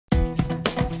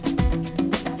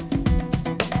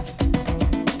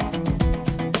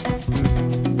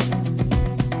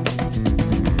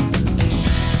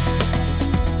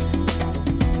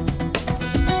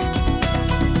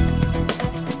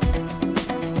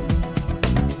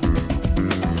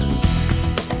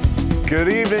Good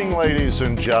evening, ladies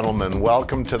and gentlemen.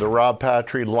 Welcome to the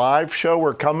RobPatry live show.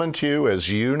 We're coming to you,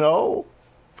 as you know,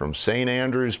 from St.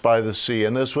 Andrews by the Sea.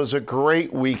 And this was a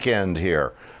great weekend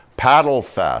here. Paddle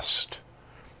Fest.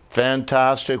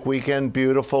 Fantastic weekend,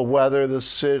 beautiful weather.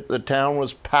 The town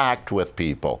was packed with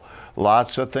people.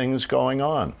 Lots of things going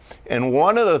on. And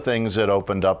one of the things that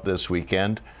opened up this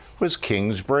weekend was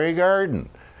Kingsbrae Garden.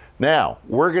 Now,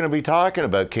 we're going to be talking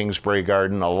about Kingsbrae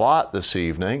Garden a lot this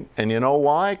evening, and you know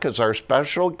why? Because our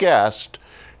special guest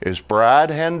is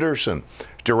Brad Henderson,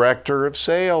 Director of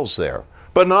Sales there.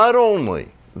 But not only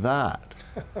that,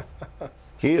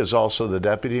 he is also the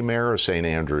Deputy Mayor of St.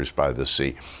 Andrews by the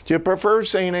Sea. Do you prefer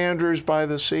St. Andrews by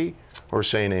the Sea or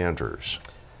St. Andrews?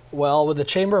 Well, with the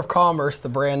Chamber of Commerce, the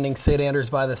branding St. Andrews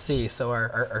by the Sea, so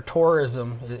our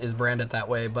tourism is branded that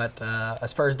way, but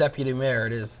as far as Deputy Mayor,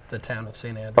 it is the town of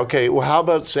St. Andrews. Okay, well, how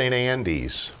about St.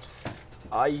 Andy's?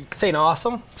 St.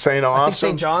 Awesome. St. Awesome? I think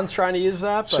St. John's trying to use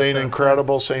that. St.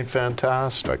 Incredible, St.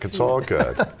 Fantastic. It's all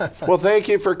good. Well, thank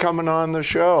you for coming on the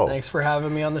show. Thanks for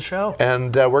having me on the show.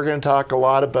 And we're going to talk a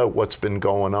lot about what's been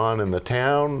going on in the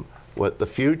town, what the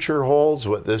future holds,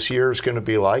 what this year is going to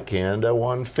be like, and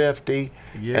 150,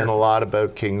 and a lot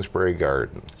about Kingsbrae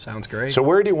Garden. Sounds great. So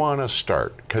where do you want to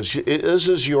start? Because this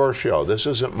is your show. This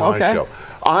isn't my show.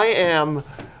 I am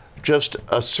just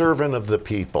a servant of the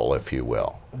people, if you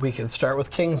will. We can start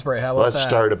with Kingsbrae. How about that? Let's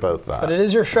start about that. But it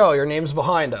is your show. Your name's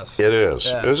behind us. It is.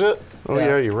 Yeah. Is it? Oh,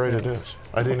 yeah, you're right, it is.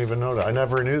 I didn't even know that. I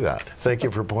never knew that. Thank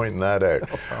you for pointing that out.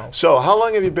 No. So how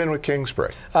long have you been with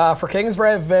Kingsbrae? For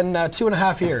Kingsbrae, I've been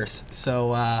 2.5 years.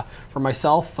 So for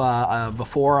myself,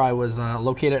 before I was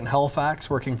located in Halifax,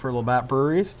 working for Labatt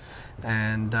Breweries.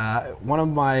 And one of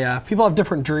my, people have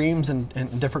different dreams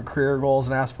and different career goals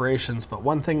and aspirations, but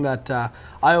one thing that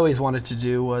I always wanted to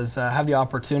do was have the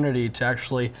opportunity to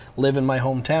actually live in my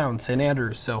hometown, St.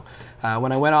 Andrews. So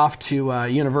when I went off to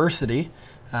university,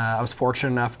 I was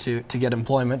fortunate enough to get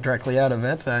employment directly out of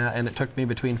it, and it took me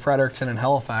between Fredericton and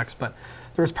Halifax, but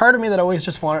there was part of me that always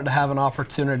just wanted to have an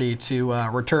opportunity to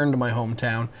return to my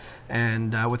hometown.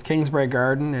 And with Kingsbrae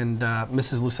Garden and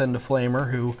Mrs. Lucinda Flamer,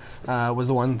 who was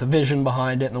the vision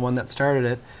behind it and the one that started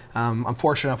it, I'm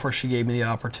fortunate enough where she gave me the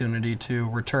opportunity to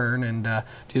return and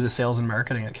do the sales and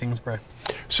marketing at Kingsbrae.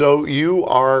 So you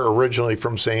are originally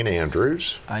from St.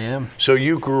 Andrews. I am. So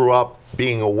you grew up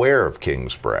being aware of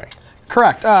Kingsbrae.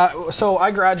 Correct. So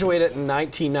I graduated in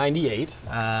 1998,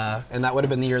 and that would have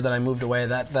been the year that I moved away.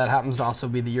 That happens to also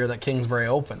be the year that Kingsbrae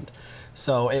opened.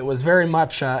 So it was very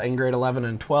much in grade 11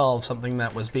 and 12 something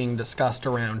that was being discussed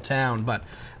around town. But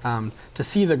to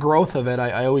see the growth of it,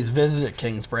 I always visited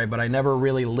Kingsbrae, but I never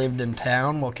really lived in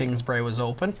town while Kingsbrae was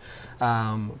open.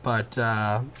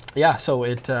 Yeah, so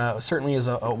it certainly is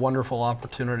a wonderful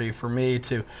opportunity for me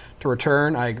to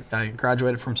return. I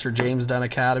graduated from Sir James Dunn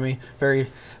Academy.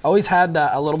 Always had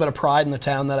a little bit of pride in the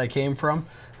town that I came from.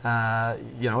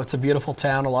 You know, it's a beautiful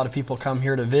town. A lot of people come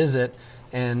here to visit,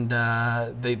 and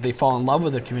they fall in love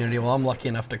with the community. Well, I'm lucky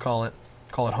enough to call it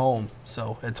home.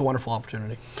 So it's a wonderful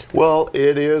opportunity. Well,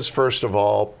 it is, first of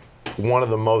all, one of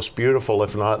the most beautiful,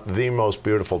 if not the most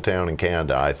beautiful town in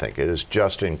Canada, I think. It is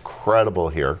just incredible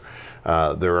here.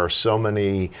 There are so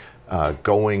many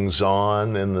goings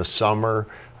on in the summer.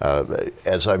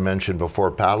 As I mentioned before,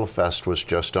 Paddle Fest was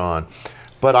just on.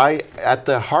 But at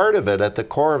the heart of it, at the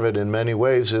core of it in many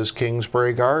ways, is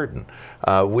Kingsbrae Garden.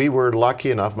 We were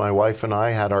lucky enough, my wife and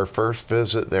I had our first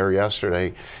visit there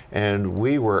yesterday, and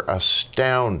we were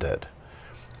astounded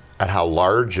at how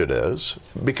large it is,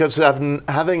 because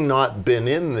having not been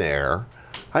in there,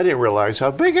 I didn't realize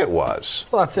how big it was.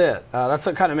 Well, that's it. That's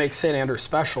what kind of makes St. Andrews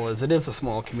special, is it is a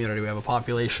small community. We have a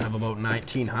population of about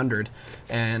 1,900.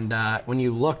 And when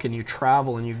you look and you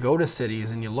travel and you go to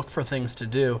cities and you look for things to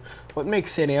do, what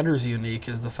makes St. Andrews unique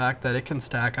is the fact that it can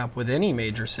stack up with any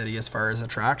major city as far as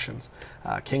attractions.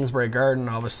 Kingsbrae Garden,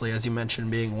 obviously, as you mentioned,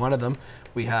 being one of them.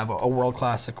 We have a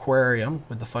world-class aquarium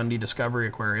with the Fundy Discovery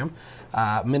Aquarium.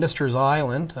 Minister's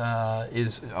Island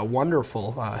is a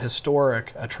wonderful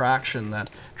historic attraction that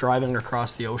driving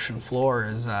across the ocean floor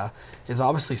is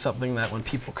obviously something that when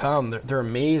people come, they're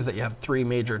amazed that you have 3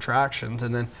 major attractions.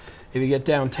 And then if you get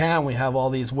downtown, we have all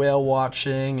these whale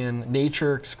watching and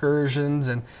nature excursions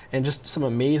and just some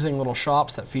amazing little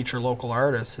shops that feature local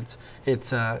artists.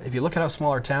 It's if you look at how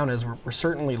small our town is, we're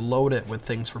certainly loaded with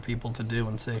things for people to do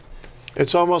and see.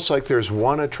 It's almost like there's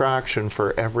one attraction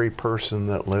for every person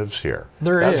that lives here.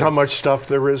 That's how much stuff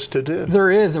there is to do.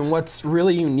 There is, and what's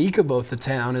really unique about the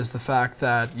town is the fact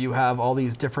that you have all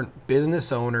these different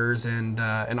business owners and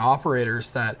operators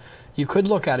that you could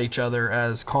look at each other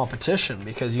as competition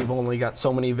because you've only got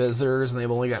so many visitors and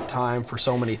they've only got time for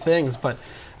so many things. But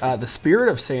the spirit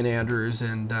of St. Andrews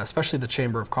and especially the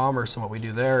Chamber of Commerce and what we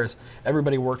do there is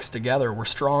everybody works together. We're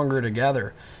stronger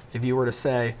together. If you were to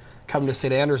say, come to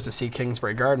St. Andrews to see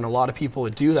Kingsbrae Garden, a lot of people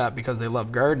would do that because they love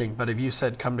gardening. But if you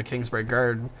said, come to Kingsbrae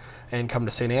Garden and come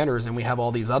to St. Andrews and we have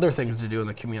all these other things to do in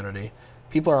the community,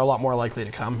 people are a lot more likely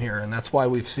to come here. And that's why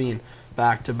we've seen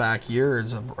back-to-back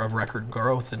years of record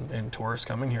growth in tourists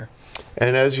coming here.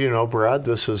 And as you know, Brad,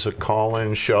 this is a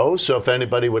call-in show. So if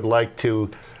anybody would like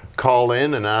to call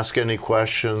in and ask any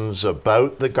questions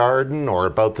about the garden or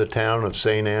about the town of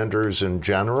St. Andrews in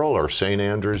general or St.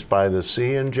 Andrews by the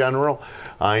Sea in general,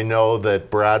 I know that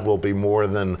Brad will be more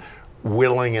than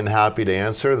willing and happy to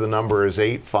answer. The number is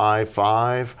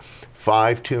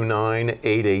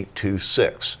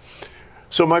 855-529-8826.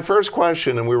 So my first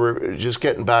question, and we were just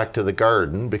getting back to the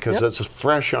garden because that's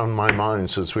fresh on my mind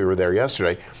since we were there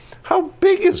yesterday. How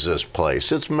big is this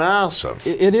place? It's massive.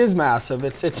 It is massive.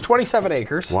 It's 27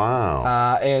 acres.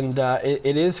 Wow. And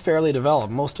it is fairly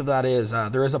developed. Most of that is,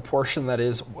 there is a portion that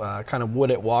is kind of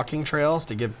wooded walking trails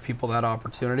to give people that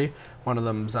opportunity. One of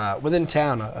them's within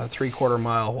town, a 3/4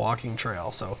 mile walking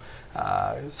trail. So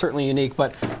certainly unique.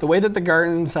 But the way that the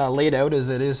garden's laid out is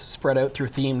it is spread out through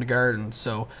themed gardens.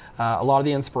 So a lot of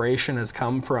the inspiration has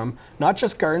come from not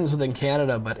just gardens within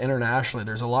Canada, but internationally.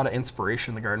 There's a lot of inspiration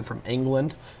in the garden from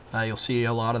England. You'll see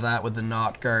a lot of that with the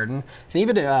Knott Garden. And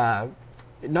even,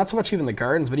 not so much even the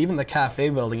gardens, but even the cafe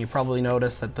building, you probably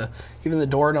noticed that even the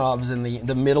doorknob's in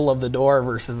the middle of the door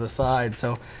versus the side.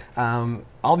 So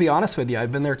I'll be honest with you,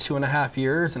 I've been there 2.5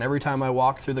 years, and every time I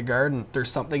walk through the garden,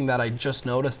 there's something that I just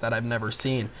noticed that I've never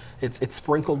seen. It's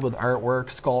sprinkled with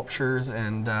artwork, sculptures,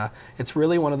 and it's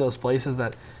really one of those places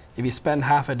that if you spend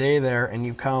half a day there and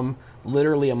you come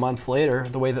literally a month later,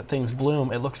 the way that things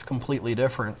bloom, it looks completely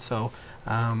different. So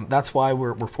that's why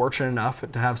we're fortunate enough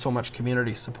to have so much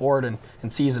community support and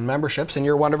season memberships. And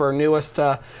you're one of our newest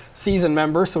season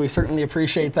members, so we certainly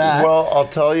appreciate that. Well, I'll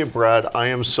tell you, Brad, I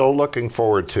am so looking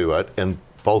forward to it. And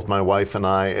both my wife and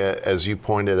I, as you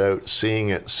pointed out, seeing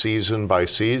it season by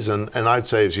season, and I'd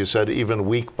say, as you said, even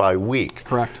week by week.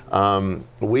 Correct.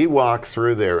 We walk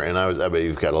through there, and I mean,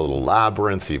 you've got a little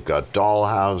labyrinth, you've got doll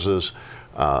houses,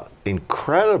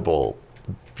 incredible,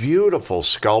 beautiful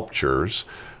sculptures.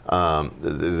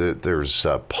 There's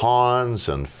ponds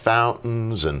and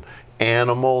fountains and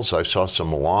animals. I saw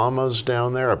some llamas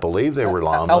down there. I believe they were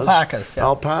llamas. Alpacas. Yeah.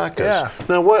 Alpacas. Yeah.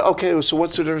 Now, what? Okay, so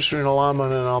what's the difference between a llama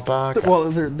and an alpaca?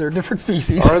 Well, they're different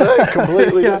species. Are they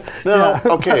completely? Yeah. No. Yeah.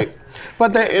 Okay.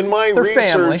 But in my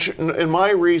family.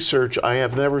 research, I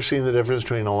have never seen the difference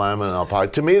between a llama and an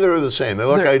alpaca. To me, they're the same. They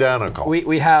look identical.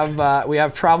 We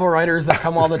have travel writers that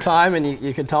come all the time, and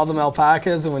you can tell them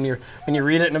alpacas, and when you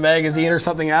read it in a magazine or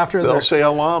something after, they'll say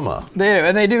a llama. They do,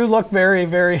 and they do look very,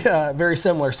 very, very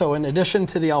similar. So in addition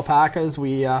to the alpacas,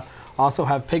 we also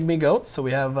have pygmy goats. So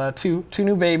we have two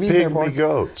new babies. Pygmy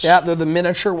goats. Yeah, they're the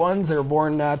miniature ones. They were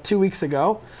born 2 weeks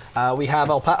ago. We have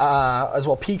as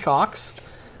well peacocks.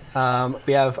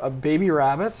 We have baby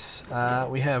rabbits.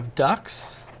 We have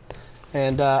ducks.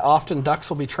 And often ducks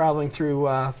will be traveling through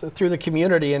the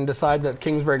community and decide that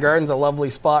Kingsbrae Garden's a lovely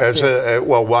spot.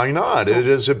 Well, why not? It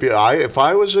is if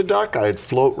I was a duck, I'd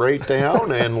float right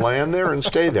down and land there and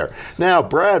stay there. Now,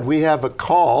 Brad, we have a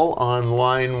call on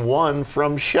line 1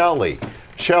 from Shelley.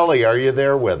 Shelley, are you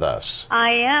there with us?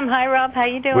 I am. Hi, Rob. How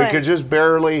you doing? We could just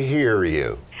barely hear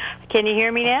you. Can you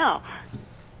hear me now?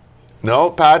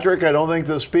 No, Patrick, I don't think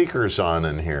the speaker's on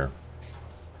in here.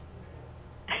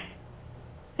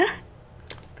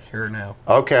 Here now.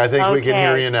 Okay, I think we can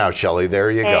hear you now, Shelley. There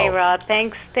you go. Hey, Rob.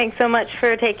 Thanks so much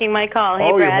for taking my call.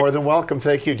 Hey, Brad. You're more than welcome.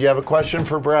 Thank you. Do you have a question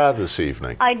for Brad this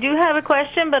evening? I do have a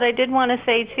question, but I did want to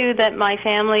say, too, that my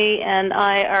family and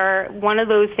I are one of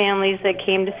those families that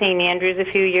came to St. Andrews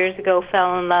a few years ago,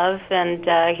 fell in love, and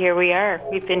here we are.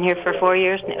 We've been here for 3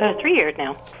 years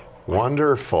now.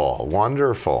 Wonderful,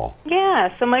 wonderful.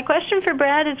 Yeah, so my question for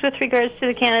Brad is with regards to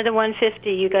the Canada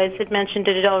 150. You guys had mentioned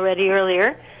it already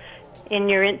earlier in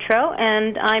your intro,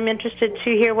 and I'm interested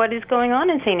to hear what is going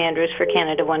on in St. Andrews for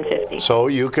Canada 150. So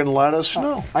you can let us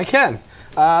know. I can.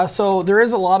 So there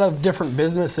is a lot of different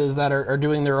businesses that are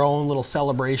doing their own little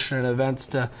celebration and events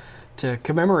to to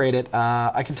commemorate it,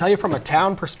 I can tell you from a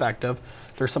town perspective,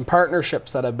 there's some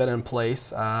partnerships that have been in place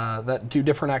that do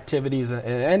different activities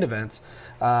and events.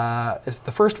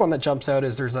 The first one that jumps out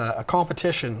is there's a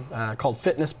competition called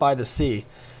Fitness by the Sea.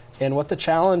 And what the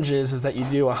challenge is that you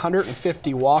do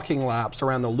 150 walking laps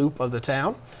around the loop of the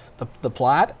town, the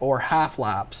Platte, or half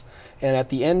laps. And at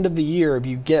the end of the year, if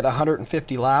you get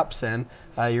 150 laps in,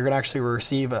 you're going to actually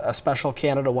receive a special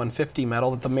Canada 150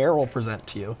 medal that the mayor will present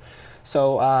to you.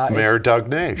 So Mayor Doug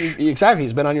Nash. Exactly,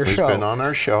 he's been on your show. He's been on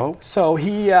our show. So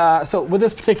so with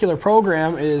this particular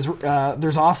program is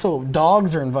there's also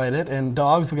dogs are invited, and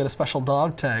dogs will get a special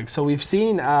dog tag. So we've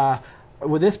seen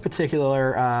with this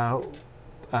particular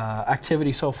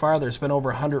activity so far, there's been over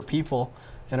 100 people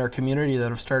in our community that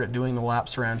have started doing the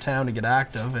laps around town to get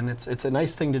active, and it's a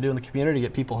nice thing to do in the community to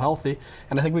get people healthy.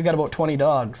 And I think we've got about 20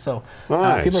 dogs, so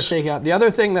nice. People are taking out. The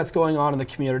other thing that's going on in the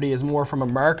community is more from a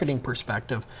marketing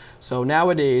perspective. So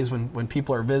nowadays, when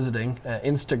people are visiting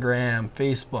Instagram,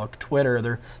 Facebook, Twitter,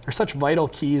 they're such vital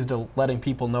keys to letting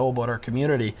people know about our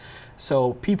community.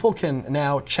 So people can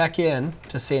now check in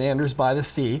to St. Andrews by the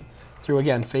Sea through,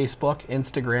 again, Facebook,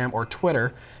 Instagram, or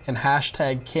Twitter, and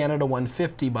hashtag Canada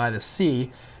 150 by the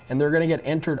Sea, and they're going to get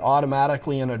entered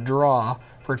automatically in a draw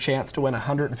for a chance to win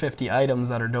 150 items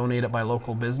that are donated by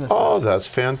local businesses. Oh, that's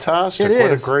fantastic. It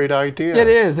What is. a great idea. It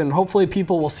is, and hopefully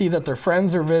people will see that their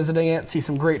friends are visiting it, see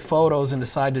some great photos, and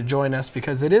decide to join us,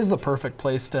 because it is the perfect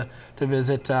place to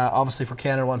visit, obviously, for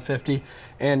Canada 150,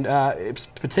 and it's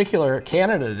particular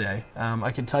Canada Day.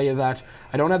 I can tell you that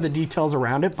I don't have the details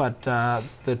around it, but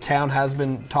the town has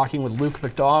been talking with Luke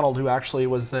McDonald, who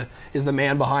actually is the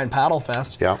man behind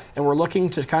Paddlefest. Yeah. And we're looking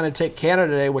to kind of take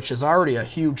Canada Day, which is already a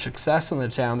huge success in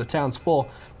the town. The town's full,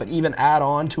 but even add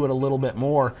on to it a little bit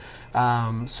more.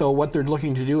 So what they're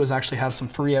looking to do is actually have some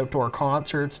free outdoor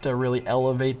concerts to really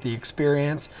elevate the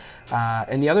experience.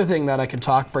 And the other thing that I can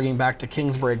talk, bringing back to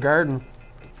Kingsbrae Garden,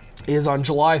 is on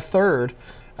July 3rd,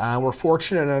 we're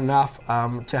fortunate enough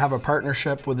to have a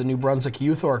partnership with the New Brunswick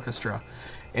Youth Orchestra.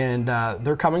 And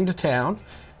they're coming to town,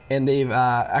 and they've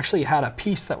actually had a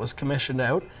piece that was commissioned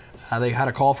out. They had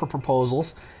a call for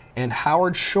proposals. And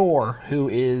Howard Shore, who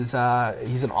is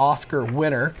he's an Oscar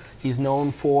winner. He's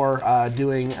known for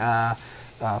doing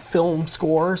film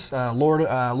scores. Lord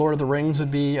of the Rings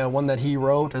would be one that he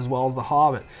wrote, as well as The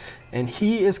Hobbit. And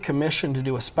he is commissioned to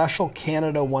do a special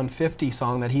Canada 150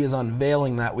 song that he is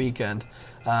unveiling that weekend.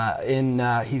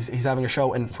 He's having a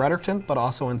show in Fredericton, but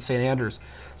also in St. Andrews.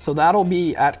 So that'll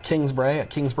be at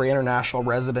Kingsbrae International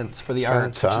Residence for the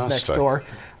Arts, which is next door.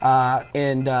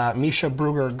 And Misha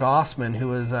Bruger-Gossman,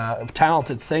 who is a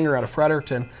talented singer out of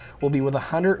Fredericton, will be with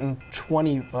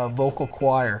 120 vocal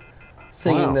choir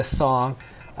singing this song,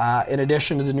 in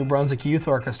addition to the New Brunswick Youth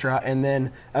Orchestra. And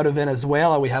then out of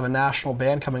Venezuela, we have a national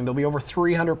band coming. There'll be over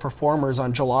 300 performers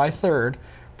on July 3rd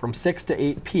from 6 to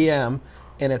 8 p.m.,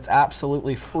 and it's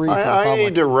absolutely free for the public. I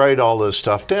need to write all this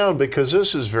stuff down, because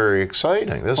this is very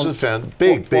exciting. This is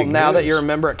big now news. that you're a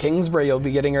member at Kingsbrae, you'll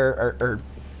be getting our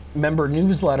member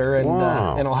newsletter, and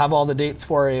I'll have all the dates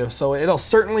for you. So it'll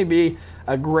certainly be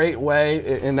a great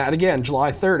way, and that, again,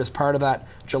 July 3rd is part of that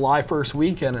July 1st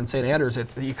weekend in St. Andrews.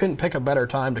 You couldn't pick a better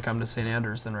time to come to St.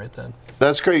 Andrews than right then.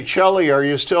 That's great. Shelley, are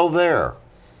you still there?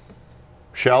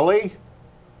 Shelley?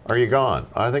 Are you gone?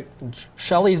 I think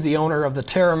Shelley's the owner of the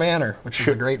Terra Manor, which is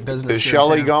a great business. Is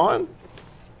Shelley gone?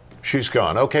 She's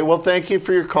gone. Okay, well, thank you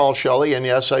for your call, Shelley. And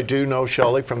yes, I do know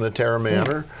Shelley from the Terra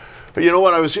Manor. But you know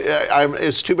what?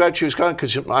 It's too bad she was gone,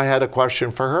 because I had a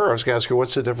question for her. I was going to ask her,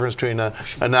 what's the difference between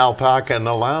an alpaca and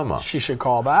a llama? She should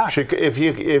call back. If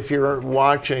you're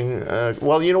watching,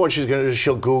 well, you know what she's going to do?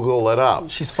 She'll Google it up.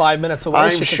 She's 5 minutes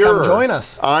away. She can come join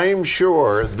us. I'm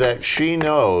sure that she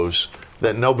knows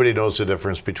that nobody knows the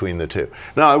difference between the two.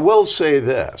 Now, I will say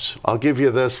this. I'll give you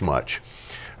this much.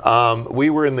 We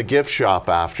were in the gift shop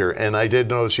after, and I did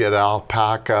notice you had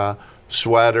alpaca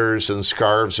sweaters and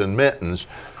scarves and mittens.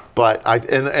 But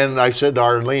I said to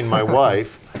Arlene, my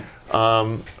wife,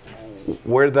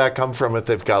 where did that come from if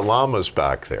they've got llamas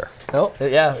back there? No,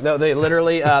 they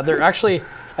literally, they're actually,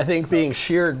 I think, being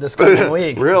sheared this coming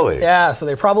week. Really? Yeah, so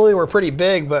they probably were pretty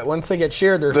big, but once they get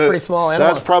sheared, they're pretty small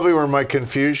animals. That's probably where my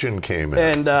confusion came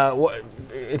in. And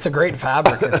it's a great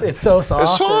fabric. It's so soft.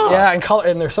 It's soft. Yeah,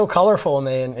 and they're so colorful when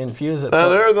they infuse it. Now,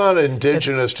 they're not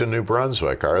indigenous to New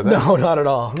Brunswick, are they? No, not at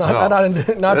all. Not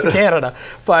to Canada.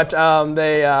 But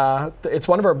it's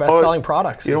one of our best-selling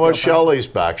products. You know what? Shelley's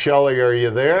back. Shelley, are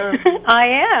you there? I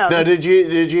am. Now, did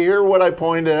you hear what I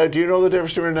pointed out? Do you know the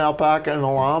difference between an alpaca and a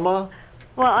llama?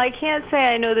 Well, I can't say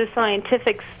I know the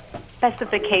scientific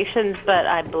specifications, but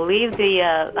I believe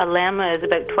a llama is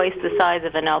about twice the size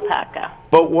of an alpaca.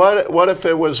 But what if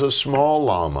it was a small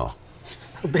llama?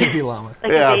 A baby llama.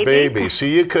 Like Yeah, a baby. baby.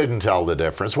 See, you couldn't tell the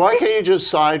difference. Why can't you just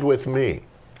side with me?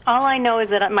 All I know is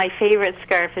that my favorite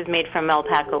scarf is made from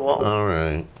alpaca wool. All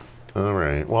right. All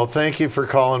right. Well, thank you for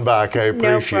calling back. I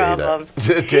appreciate problem.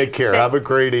 it. Take care. Have a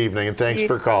great evening, and thanks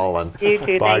for calling. You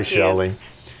too. Bye, Thank Shelley. you.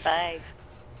 Bye.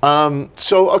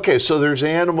 So there's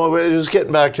animal. Just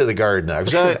getting back to the garden now,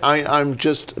 'cause I'm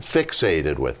just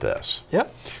fixated with this.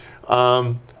 Yep.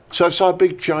 So I saw a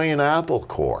big giant apple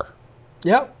core.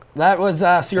 Yep. That was,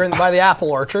 so you're by the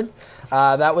apple orchard.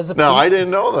 That was a No, I didn't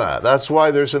know that. That's why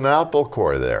there's an apple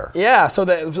core there. Yeah, so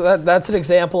that's an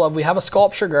example of, we have a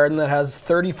sculpture garden that has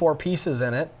 34 pieces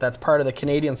in it. That's part of the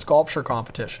Canadian Sculpture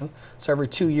Competition. So every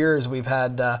 2 years we've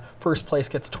had first place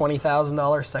gets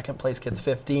 $20,000, second place gets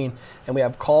 $15,000, and we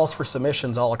have calls for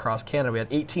submissions all across Canada. We had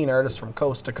 18 artists from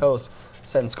coast to coast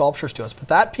sending sculptures to us. But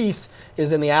that piece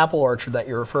is in the apple orchard that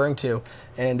you're referring to,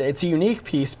 and it's a unique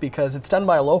piece because it's done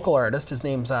by a local artist. His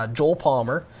name's Joel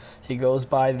Palmer. He goes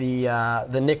by the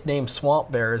nickname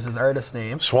Swamp Bear is his artist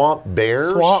name. Swamp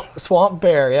Bears? Swamp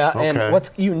Bear, yeah. Okay. And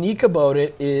what's unique about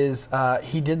it is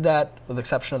he did that, with the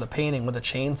exception of the painting, with a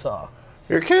chainsaw.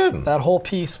 You're kidding. That whole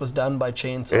piece was done by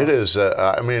chainsaw. It is,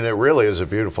 I mean, it really is a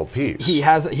beautiful piece. He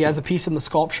has a piece in the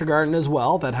sculpture garden as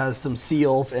well that has some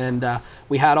seals, and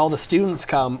we had all the students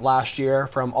come last year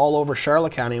from all over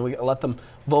Charlotte County. We let them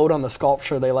vote on the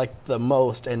sculpture they liked the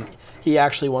most, and he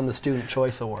actually won the Student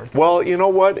Choice Award. Well, you know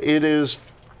what? It is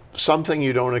something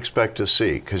you don't expect to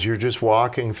see, because you're just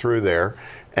walking through there,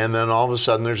 and then all of a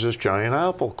sudden there's this giant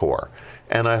apple core.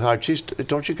 And I thought, geez,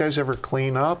 don't you guys ever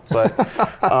clean up? But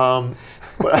for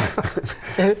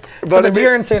the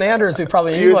deer in St. Andrews, we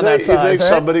probably need one that size, you think right?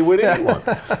 somebody would eat one,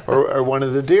 or one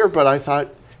of the deer. But I thought,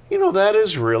 you know, that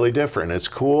is really different. It's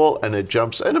cool, and it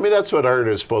jumps. And I mean, that's what art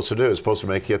is supposed to do. It's supposed to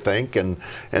make you think and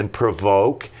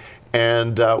provoke.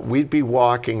 And we'd be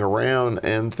walking around,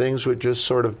 and things would just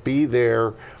sort of be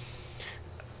there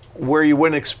where you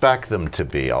wouldn't expect them to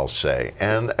be, I'll say.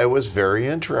 And it was very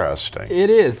interesting. It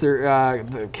is.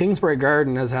 The Kingsbrae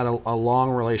Garden has had a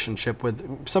long relationship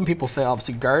with, some people say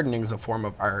obviously gardening is a form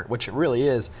of art, which it really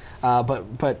is.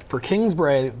 But for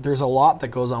Kingsbrae, there's a lot that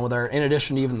goes on with art, in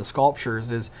addition to even the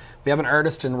sculptures. Is we have an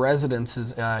artist in residence.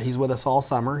 He's with us all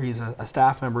summer. He's a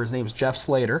staff member. His name's Jeff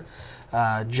Slater.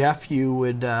 Jeff, you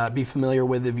would be familiar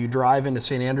with, if you drive into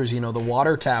St. Andrews, you know the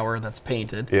water tower that's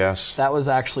painted. Yes. That was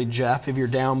actually Jeff. If you're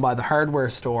down by the hardware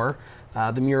store,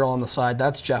 the mural on the side,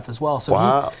 that's Jeff as well. So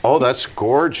wow. That's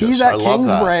gorgeous. He's at I love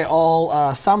Kingsbrae that.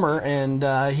 all summer, and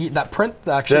that print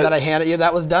actually that I handed you,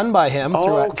 that was done by him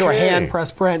through a hand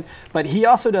press print. But he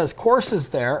also does courses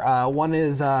there. One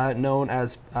is known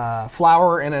as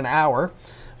Flower in an Hour.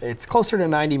 It's closer to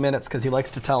 90 minutes because he likes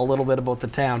to tell a little bit about the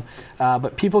town.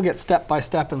 But people get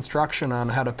step-by-step instruction on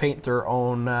how to paint their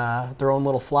own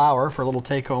little flower for a little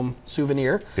take-home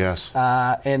souvenir. Yes.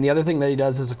 And the other thing that he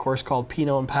does is a course called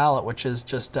Pinot and Palette, which is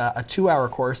just a 2-hour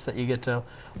course that you get to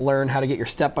learn how to get your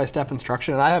step-by-step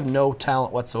instruction. And I have no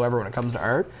talent whatsoever when it comes to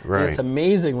art. Right. And it's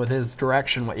amazing with his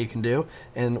direction what you can do.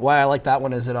 And why I like that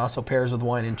one is it also pairs with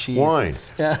wine and cheese. Wine.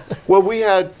 Yeah. Well, we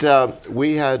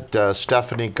had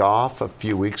Stephanie Goff a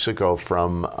few weeks ago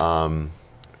from,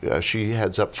 she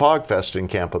heads up Fog Fest in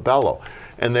Campobello,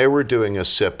 and they were doing a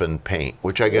sip and paint,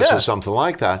 which I guess is something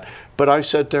like that. But I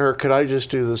said to her, could I just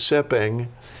do the sipping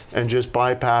and just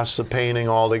bypass the painting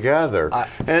altogether?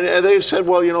 And they said,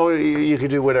 well, you know, you could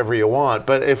do whatever you want,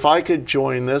 but if I could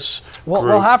join this Well,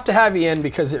 group. we'll have to have you in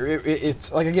because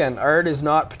it's like, again, art is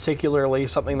not particularly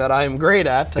something that I am great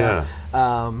at.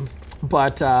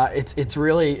 But it's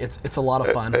really a lot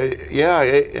of fun.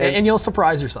 And you'll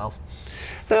surprise yourself.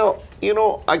 Now, you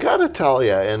know, I got to tell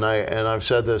you, and I've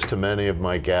said this to many of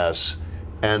my guests,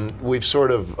 and we've sort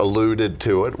of alluded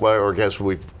to it, or I guess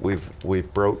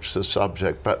we've broached the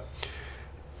subject. But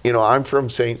you know, I'm from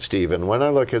St. Stephen. When I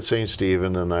look at St.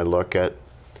 Stephen and I look at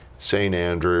St.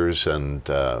 Andrews and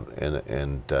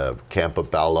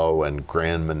Campobello and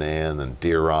Grand Manan and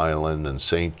Deer Island and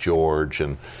St. George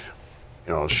and,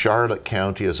 you know, Charlotte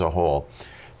County as a whole,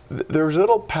 there's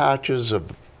little patches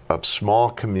of small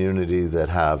community that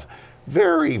have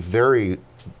very, very,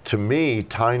 to me,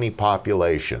 tiny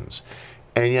populations.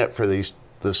 And yet for these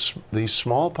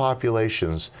small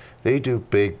populations, they do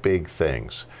big, big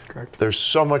things. Correct. There's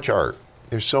so much art.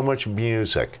 There's so much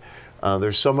music.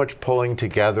 There's so much pulling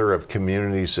together of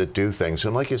communities that do things.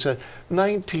 And like you said,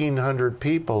 1,900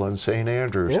 people in St.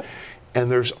 Andrews. Yep. And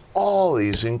there's all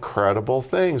these incredible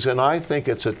things. And I think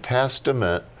it's a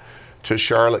testament to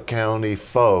Charlotte County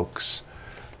folks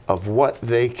of what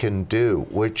they can do,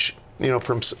 which, you know,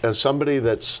 as somebody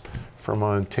that's from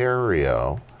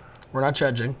Ontario. We're not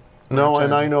judging. No,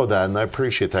 and I know that, and I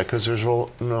appreciate that, because there's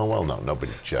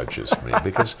nobody judges me,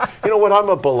 because you know what, I'm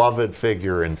a beloved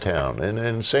figure in town,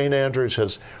 and St. Andrews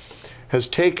has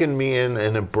taken me in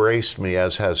and embraced me,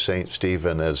 as has St.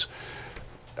 Stephen, as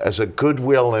a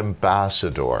goodwill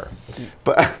ambassador.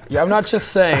 But yeah, I'm not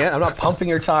just saying it, I'm not pumping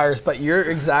your tires, but you're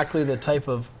exactly the type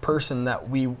of person that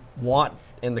we want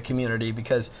in the community,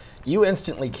 because you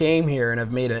instantly came here and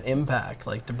have made an impact.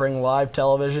 Like, to bring live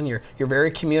television, you're very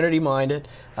community minded.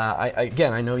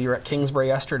 Again, I know you were at Kingsbrae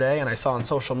yesterday, and I saw on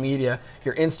social media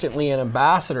you're instantly an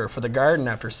ambassador for the garden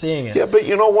after seeing it. Yeah, but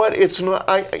you know what? It's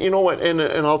not. You know what? And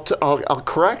I'll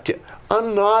correct you.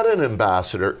 I'm not an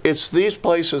ambassador. It's these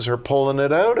places are pulling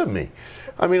it out of me.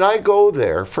 I mean, I go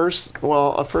there first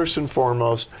and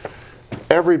foremost.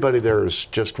 Everybody there is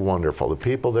just wonderful. The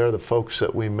people there, the folks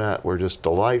that we met, were just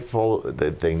delightful.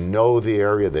 They know the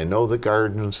area, they know the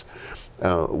gardens.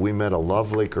 We met a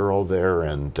lovely girl there,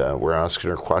 and we're asking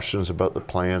her questions about the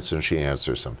plants, and she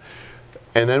answers them.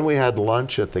 And then we had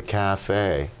lunch at the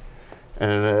cafe,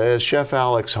 and Chef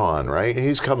Alex Hahn, right?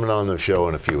 He's coming on the show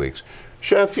in a few weeks.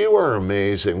 Chef, you are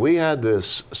amazing. We had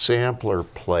this sampler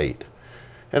plate.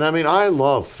 And I mean, I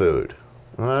love food.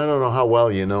 I don't know how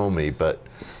well you know me, but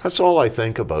that's all I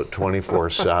think about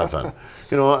 24/7.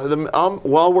 You know,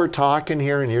 while we're talking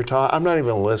here and you're talking, I'm not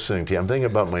even listening to you. I'm thinking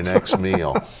about my next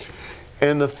meal.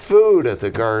 And the food at the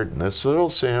garden, this little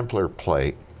sampler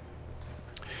plate,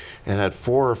 and had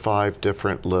 4 or 5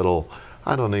 different little,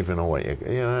 I don't even know what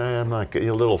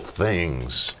little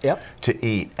things to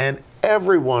eat. And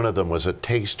every one of them was a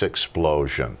taste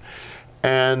explosion.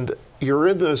 And you're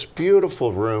in this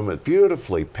beautiful room, it's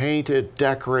beautifully painted,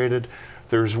 decorated.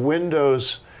 There's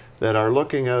windows that are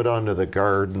looking out onto the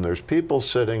garden. There's people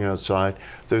sitting outside.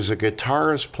 There's a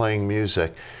guitarist playing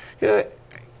music. Yeah,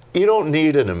 you don't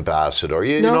need an ambassador.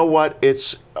 You know what?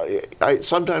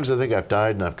 Sometimes I think I've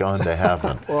died and I've gone to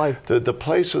heaven. Well, the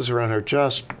places around are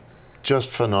just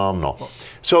phenomenal.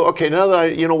 So, okay, now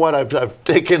that you know what, I've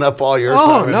taken up all your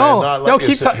time.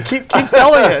 Keep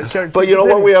selling it. But you know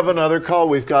what? We have another call.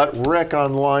 We've got Rick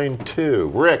on line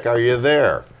 2. Rick, are you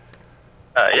there?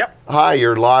 Yep. Hi,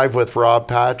 you're live with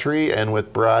RobPatry and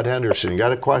with Brad Henderson. You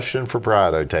got a question for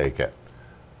Brad, I take it?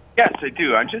 Yes, I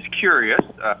do. I'm just curious.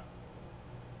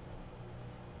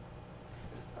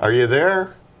 Are you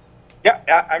there?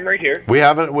 Yeah, I'm right here.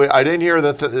 I didn't hear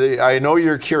that. I know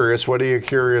you're curious. What are you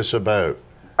curious about?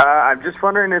 I'm just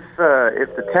wondering if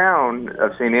the town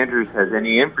of St. Andrews has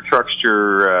any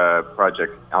infrastructure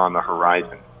projects on the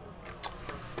horizon.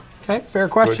 Okay, fair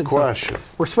question. Good question. So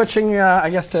we're switching, I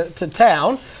guess, to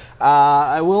town.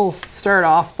 I will start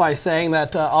off by saying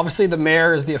that obviously the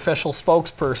mayor is the official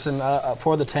spokesperson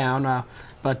for the town,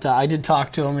 but I did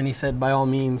talk to him, and he said, by all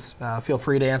means, feel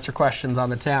free to answer questions on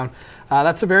the town.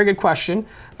 That's a very good question.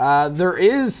 There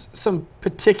is some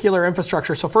particular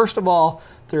infrastructure. So first of all,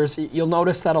 you'll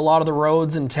notice that a lot of the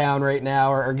roads in town right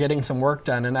now are getting some work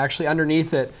done, and actually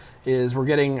underneath it is we're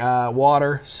getting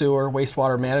water, sewer,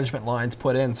 wastewater management lines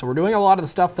put in. So we're doing a lot of the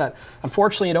stuff that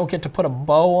unfortunately you don't get to put a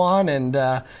bow on and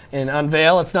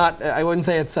unveil. It's not, I wouldn't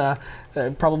say it's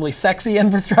probably sexy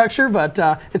infrastructure, but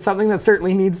it's something that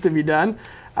certainly needs to be done.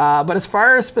 But as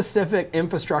far as specific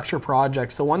infrastructure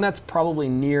projects, the one that's probably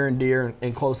near and dear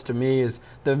and close to me is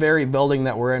the very building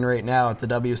that we're in right now at the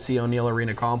W.C. O'Neill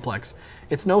Arena Complex.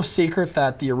 It's no secret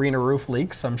that the arena roof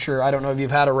leaks. I'm sure, I don't know if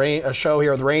you've had a show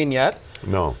here with rain yet.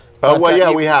 No. Well,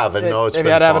 yeah, we have. And no, it's been fine. Have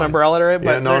you had to have an umbrella, right?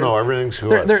 Yeah, no, everything's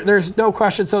good. There's no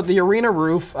question. So the arena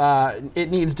roof, it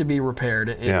needs to be repaired.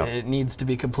 It needs to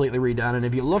be completely redone. And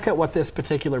if you look at what this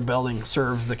particular building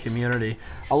serves the community,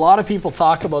 a lot of people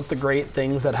talk about the great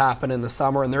things that happen in the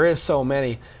summer, and there is so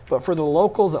many. But for the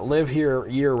locals that live here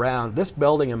year-round, this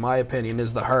building, in my opinion,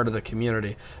 is the heart of the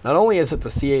community. Not only is it the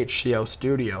CHCO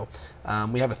studio,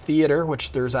 we have a theater,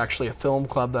 which there's actually a film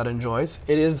club that enjoys.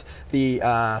 It is the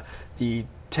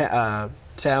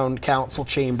town council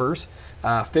chambers,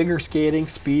 figure skating,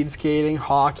 speed skating,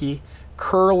 hockey,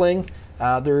 curling.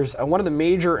 There's one of the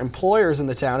major employers in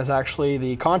the town is actually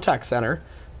the contact center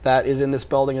that is in this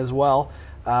building as well,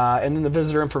 and then the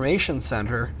visitor information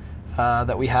center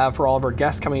that we have for all of our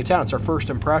guests coming to town. It's our first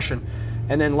impression.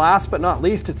 And then last but not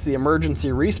least, it's the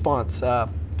emergency response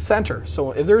center.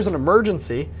 So if there's an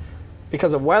emergency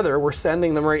because of weather, we're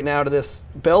sending them right now to this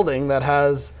building that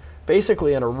has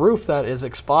basically in a roof that is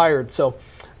expired. So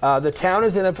the town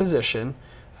is in a position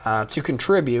to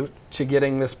contribute to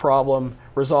getting this problem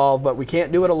resolved, but we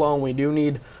can't do it alone. We do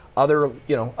need other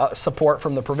support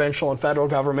from the provincial and federal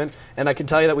government. And I can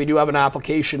tell you that we do have an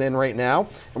application in right now,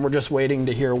 and we're just waiting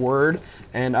to hear word.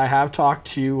 And I have talked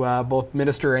to both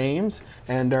Minister Ames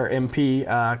and our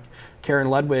MP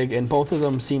Karen Ludwig, and both of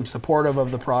them seem supportive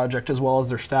of the project as well as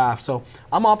their staff. So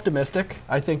I'm optimistic.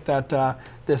 I think that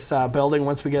this building,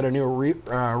 once we get a new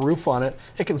roof on it,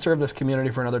 it can serve this community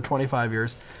for another 25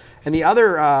 years. And the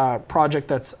other project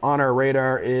that's on our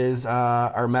radar is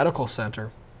our medical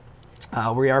center.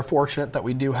 We are fortunate that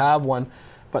we do have one,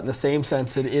 but in the same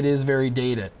sense, it is very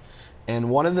dated.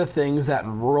 And one of the things that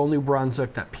in rural New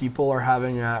Brunswick that people are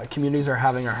having, communities are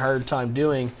having a hard time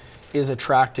doing, is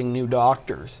attracting new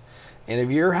doctors. And if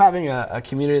you're having a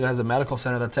community that has a medical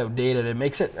center that's outdated, it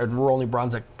makes it in rural New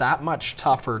Brunswick that much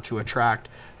tougher to attract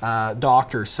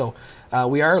doctors. So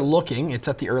we are looking, it's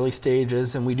at the early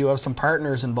stages, and we do have some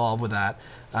partners involved with that.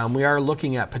 We are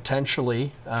looking at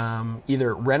potentially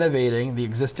either renovating the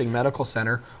existing medical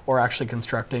center or actually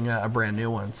constructing a brand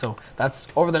new one. So that's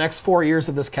over the next 4 years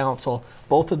of this council.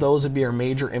 Both of those would be our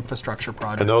major infrastructure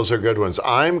projects. And those are good ones.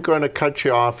 I'm going to cut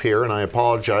you off here, and I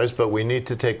apologize, but we need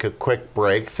to take a quick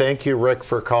break. Thank you, Rick,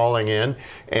 for calling in.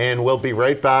 And we'll be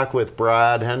right back with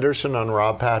Brad Henderson on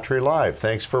RobPatry Live.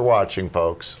 Thanks for watching,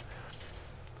 folks.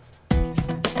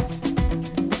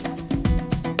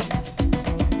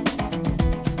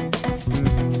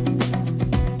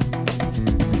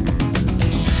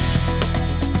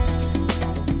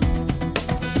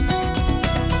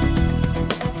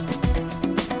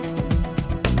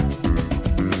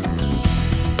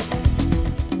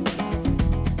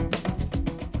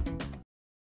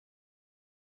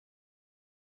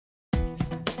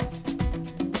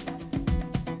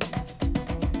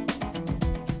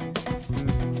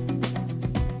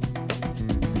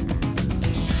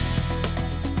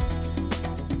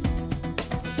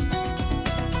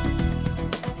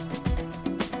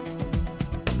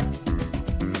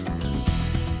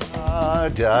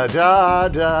 Da da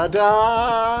da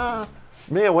da.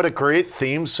 Man, what a great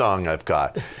theme song I've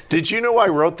got. Did you know I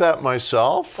wrote that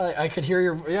myself? I could hear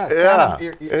your,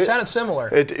 it sounded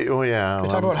similar. Oh, yeah. We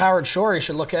talked about Howard Shore, he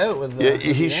should look out with yeah,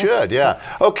 he should, yeah.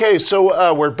 Okay,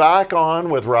 so we're back on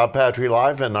with RobPatry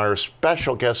Live, and our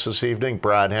special guest this evening,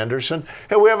 Brad Henderson.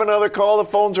 Hey, we have another call. The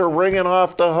phones are ringing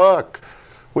off the hook.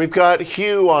 We've got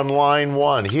Hugh on line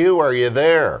one. Hugh, are you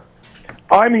there?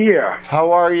 I'm here.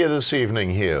 How are you this evening,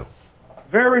 Hugh?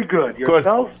 Very good.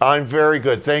 Yourself? Good. I'm very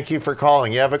good. Thank you for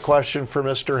calling. You have a question for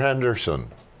Mr. Henderson?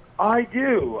 I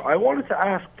do. I wanted to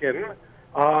ask him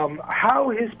how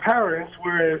his parents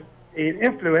were an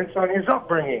influence on his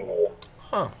upbringing.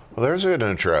 Huh. Well, there's an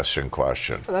interesting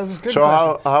question. That's a good so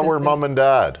question. how were Mom and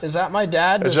Dad? Is that my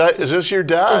dad? Is this your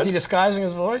dad? Is he disguising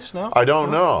his voice? No? I don't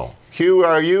know. Hugh,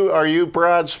 are you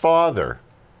Brad's father?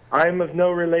 I'm of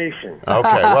no relation.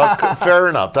 Okay, well, fair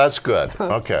enough. That's good.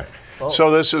 Okay. Oh.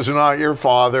 So this is not your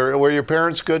father. Were your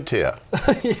parents good to you?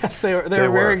 Yes, they were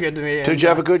very good to me. Did you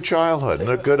have a good childhood and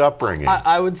a good upbringing?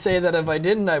 I would say that if I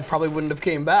didn't, I probably wouldn't have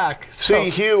came back. So.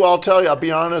 See, Hugh, I'll tell you, I'll be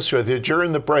honest with you.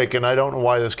 During the break, and I don't know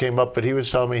why this came up, but he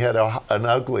was telling me he had an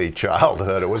ugly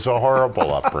childhood. It was a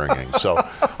horrible upbringing. So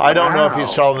I don't know if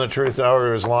he's telling the truth now or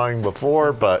he was lying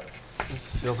before, but... It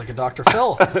feels like a Dr.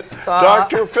 Phil.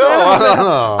 Dr. Phil, I don't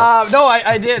know. No,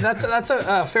 I did. That's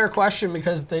a fair question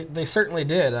because they certainly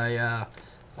did.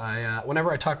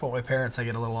 Whenever I talk about my parents, I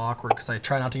get a little awkward because I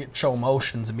try not to show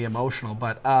emotions and be emotional.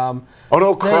 But oh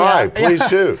no, cry, please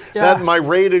do. Yeah. My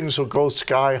ratings will go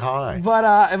sky high.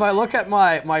 But if I look at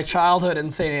my childhood in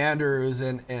St. Andrews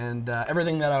and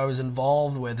everything that I was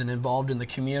involved with and involved in the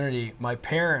community, my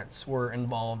parents were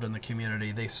involved in the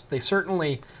community. They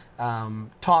certainly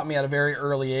taught me at a very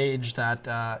early age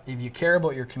that if you care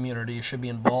about your community, you should be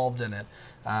involved in it.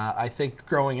 I think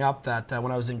growing up that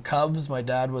when I was in Cubs, my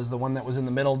dad was the one that was in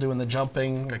the middle doing the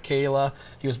jumping, Kayla.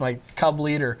 He was my Cub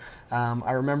leader.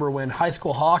 I remember when high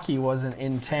school hockey wasn't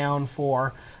in town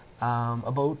for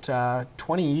about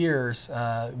 20 years,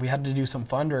 we had to do some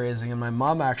fundraising, and my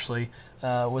mom actually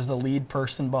was the lead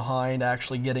person behind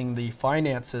actually getting the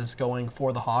finances going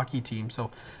for the hockey team.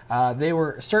 So they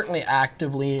were certainly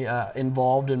actively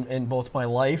involved in both my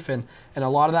life, and a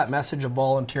lot of that message of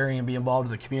volunteering and being involved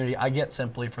in the community I get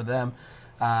simply for them.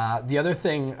 The other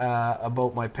thing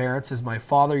about my parents is my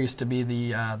father used to be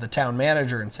the town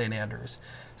manager in St. Andrews.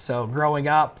 So growing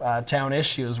up, town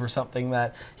issues were something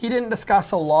that he didn't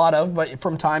discuss a lot of, but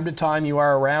from time to time you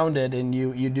are around it and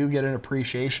you do get an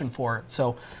appreciation for it.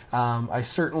 So I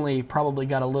certainly probably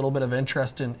got a little bit of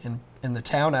interest in the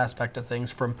town aspect of things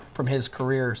from his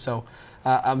career. So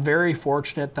I'm very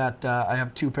fortunate that I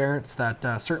have two parents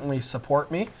that certainly support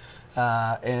me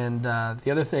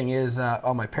The other thing is,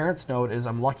 on my parents' note, is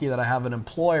I'm lucky that I have an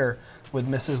employer with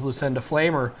Mrs. Lucinda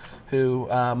Flamer, who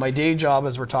my day job,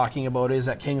 as we're talking about, is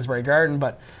at Kingsbrae Garden,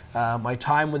 but my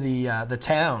time with the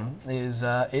town is,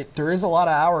 there is a lot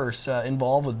of hours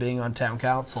involved with being on town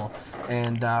council,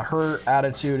 and her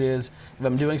attitude is, if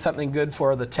I'm doing something good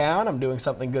for the town, I'm doing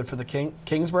something good for the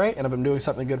Kingsbrae, and if I'm doing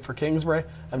something good for Kingsbrae,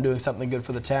 I'm doing something good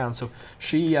for the town. So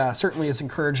she certainly has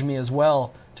encouraged me as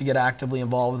well to get actively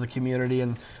involved with the community,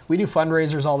 and we do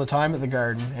fundraisers all the time at the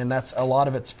garden, and that's a lot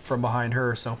of it's from behind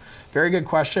her. So very good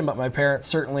question, but my parents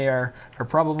certainly are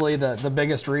probably the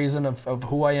biggest reason of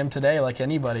who I am today, like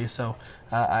anybody. So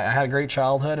I had a great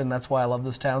childhood, and that's why I love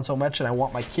this town so much, and I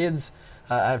want my kids,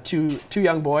 I have two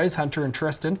young boys, Hunter and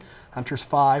Tristan. Hunter's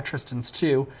 5, Tristan's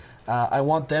 2. I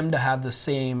want them to have the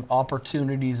same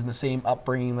opportunities and the same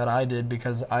upbringing that I did,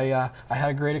 because I had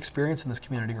a great experience in this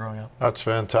community growing up. That's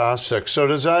fantastic. So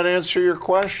does that answer your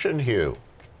question, Hugh?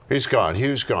 He's gone.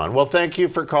 Hugh's gone. Well, thank you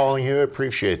for calling, Hugh. I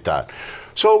appreciate that.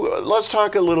 So let's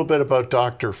talk a little bit about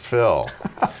Dr. Phil.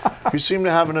 You seem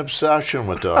to have an obsession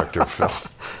with Dr. Phil.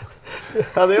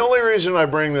 Now, the only reason I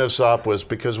bring this up was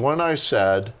because when I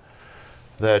said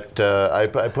that I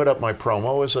put up my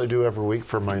promo, as I do every week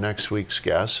for my next week's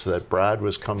guest, that Brad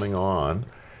was coming on,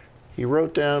 he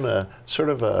wrote down a sort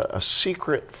of a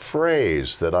secret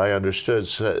phrase that I understood.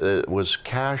 It was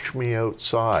 "cash me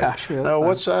outside." Cash me outside. Now,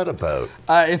 what's that about?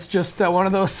 It's just one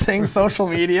of those things, social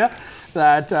media,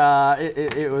 that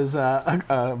it was,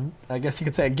 I guess you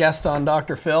could say, a guest on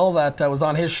Dr. Phil that was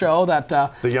on his show. That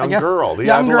the young girl, the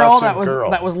young girl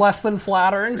adolescent that was less than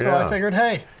flattering. So I figured,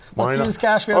 hey, let's use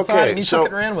 "cash me outside," and he took it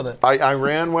and ran with it. I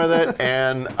ran with it,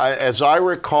 and as I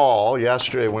recall,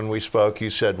 yesterday when we spoke, you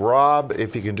said, "Rob,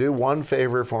 if you can do one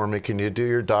favor for me, can you do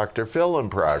your Dr. Phil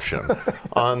impression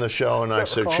on the show?" And I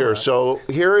said, "Sure." So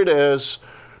here it is,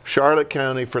 Charlotte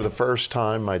County for the first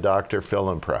time, my Dr. Phil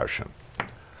impression.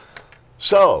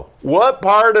 So, what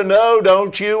part of no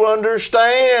don't you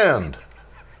understand?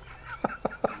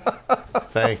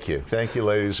 Thank you,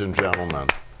 ladies and gentlemen.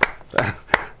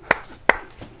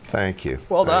 Thank you.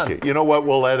 Well done. You know what?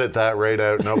 We'll edit that right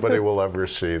out. Nobody will ever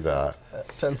see that.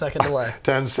 10-second delay.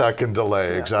 10-second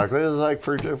delay, exactly. It's like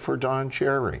for Don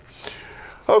Cherry.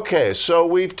 Okay, so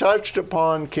we've touched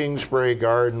upon Kingsbrae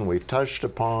Garden. We've touched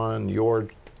upon your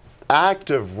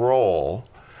active role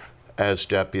as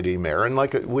deputy mayor, and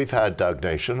like we've had Doug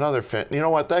Nation, another you know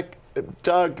what?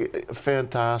 Doug,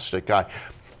 fantastic guy.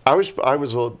 I was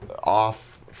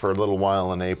off for a little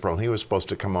while in April, and he was supposed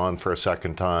to come on for a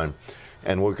second time.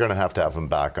 And we're going to have him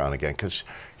back on again, because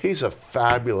he's a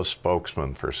fabulous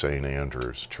spokesman for St.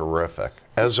 Andrews. Terrific.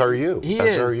 As are you. He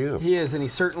is, and he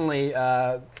certainly,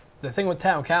 the thing with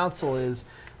town council is,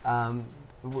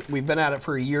 we've been at it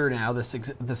for a year now, this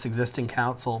existing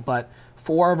council, but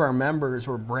 4 of our members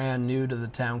were brand new to the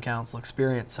town council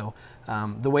experience. So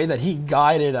the way that he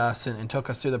guided us and took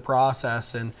us through the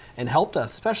process and helped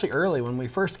us, especially early when we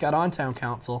first got on town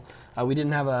council, we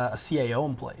didn't have a CAO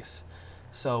in place.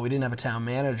 So we didn't have a town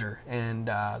manager, and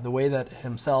the way that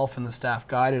himself and the staff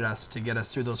guided us to get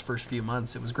us through those first few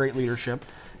months, it was great leadership.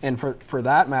 And for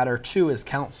that matter too, as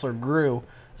Councillor Grew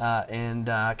and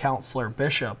Councillor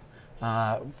Bishop,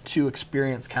 2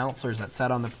 experienced councillors that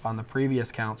sat on the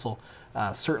previous council,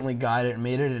 certainly guided and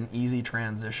made it an easy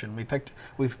transition.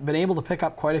 We've been able to pick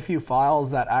up quite a few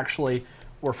files that actually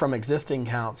were from existing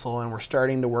council, and we're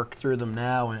starting to work through them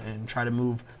now and try to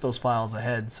move those files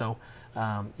ahead. So.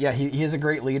 Yeah, he is a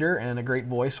great leader and a great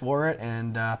voice for it,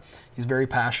 and he's very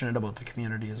passionate about the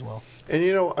community as well. And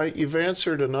you know, you've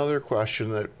answered another question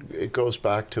that it goes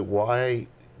back to, why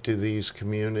do these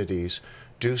communities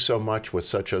do so much with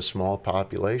such a small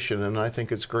population? And I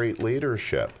think it's great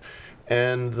leadership.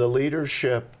 And the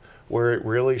leadership where it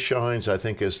really shines, I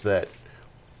think, is that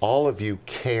all of you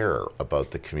care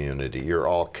about the community. You're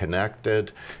all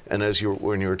connected. And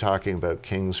when you were talking about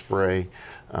Kingsbrae,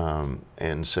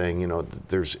 and saying, you know,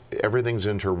 everything's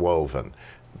interwoven.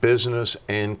 Business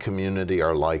and community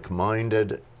are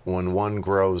like-minded. When one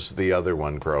grows, the other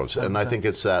one grows. And I think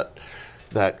it's that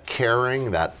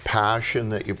caring, that passion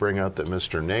that you bring out that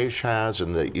Mr. Naish has,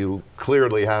 and that you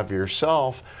clearly have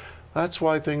yourself. That's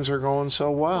why things are going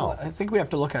so well. I think we have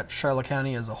to look at Charlotte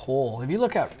County as a whole. If you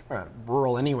look at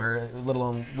rural anywhere, let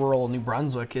alone rural New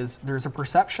Brunswick, there's a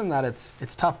perception that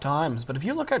it's tough times. But if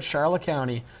you look at Charlotte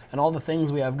County and all the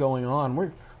things we have going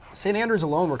on, St. Andrews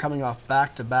alone, we're coming off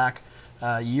back-to-back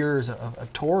years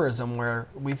of tourism where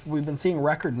we've been seeing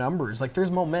record numbers. Like,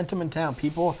 there's momentum in town.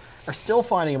 People are still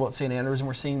finding about St. Andrews, and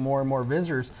we're seeing more and more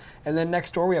visitors. And then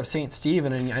next door we have St.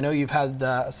 Stephen, and I know you've had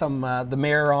the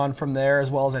mayor on from there,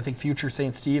 as well as I think future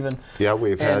St. Stephen. Yeah,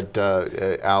 we've had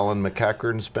Alan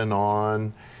McEachern's been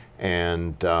on,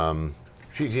 and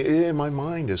my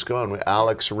mind is gone.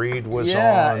 Alex Reed was on.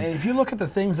 Yeah, and if you look at the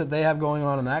things that they have going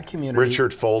on in that community.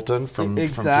 Richard Fulton from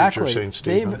future St.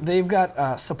 Stephen. They've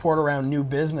got support around new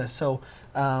business. So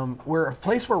we're a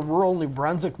place where rural New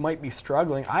Brunswick might be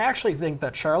struggling. I actually think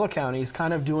that Charlotte County is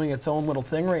kind of doing its own little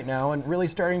thing right now and really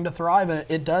starting to thrive, and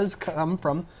it does come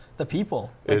from the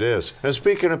people. It is. And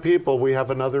speaking of people, we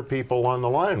have another people on the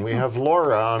line. We have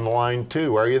Laura on line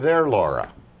 2. Are you there,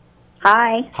 Laura?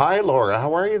 Hi. Hi, Laura.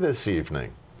 How are you this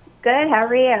evening? Good. How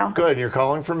are you? Good. You're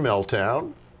calling from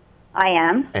Milltown. I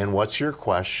am. And what's your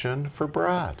question for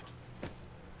Brad?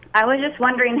 I was just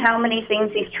wondering how many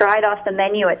things he's tried off the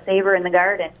menu at Savor in the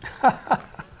Garden.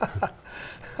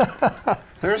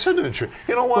 There's an interest.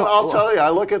 You know what? I'll tell you.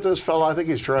 I look at this fellow. I think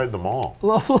he's tried them all.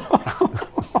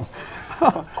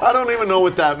 I don't even know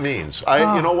what that means.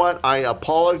 You know what? I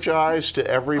apologize to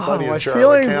everybody in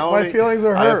Charlotte County. My feelings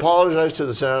are hurt. I apologize to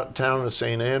the town of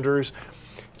St. Andrews.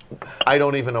 I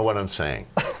don't even know what I'm saying.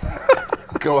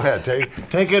 Go ahead.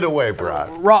 Take it away, Brad.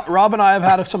 Rob and I have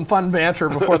had some fun banter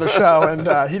before the show,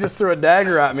 and he just threw a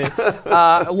dagger at me.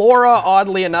 Laura,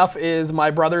 oddly enough, is my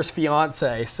brother's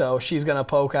fiance, so she's going to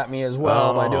poke at me as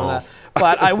well by doing that.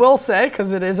 But I will say,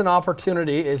 because it is an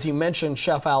opportunity, as you mentioned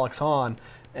Chef Alex Hahn,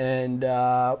 and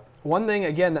one thing,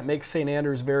 again, that makes St.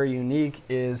 Andrews very unique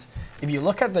is if you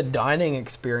look at the dining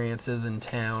experiences in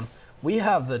town, we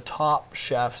have the top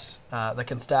chefs that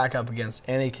can stack up against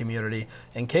any community.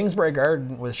 And Kingsbrae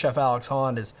Garden with Chef Alex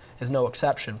Hahn is no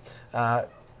exception.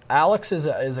 Alex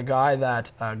is a guy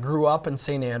that grew up in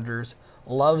St. Andrews,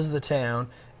 loves the town,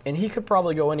 and he could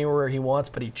probably go anywhere he wants,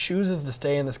 but he chooses to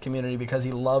stay in this community because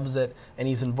he loves it and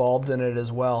he's involved in it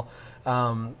as well.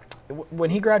 When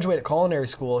he graduated culinary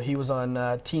school, he was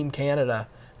on Team Canada,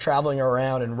 traveling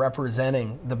around and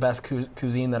representing the best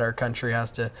cuisine that our country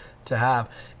has to have.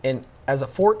 And as a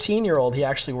 14-year-old, he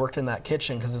actually worked in that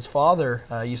kitchen because his father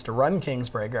used to run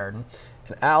Kingsbrae Garden.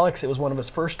 And Alex, it was one of his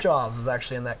first jobs, was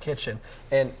actually in that kitchen.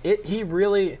 And he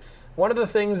really, one of the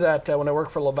things that when I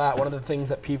worked for Labatt, one of the things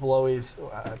that people always,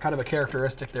 kind of a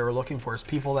characteristic they were looking for is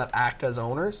people that act as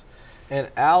owners. And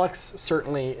Alex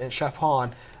certainly, and Chef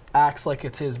Hahn, acts like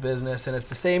it's his business, and it's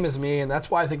the same as me, and that's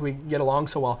why I think we get along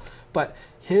so well. But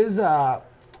his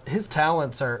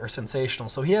talents are sensational.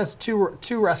 So he has two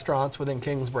restaurants within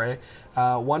Kingsbrae.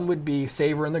 One would be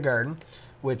Savor in the Garden,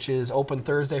 which is open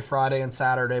Thursday, Friday, and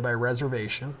Saturday by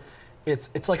reservation.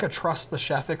 It's like a trust the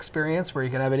chef experience where you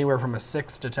can have anywhere from a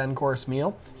 6 to 10 course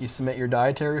meal. You submit your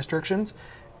dietary restrictions,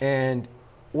 and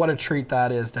what a treat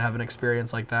that is to have an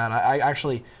experience like that. I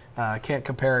actually can't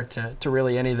compare it to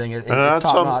really anything. It's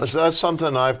top-notch. That's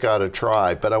something I've got to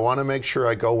try, but I want to make sure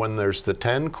I go when there's the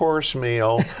 10-course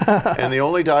meal, and the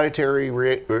only dietary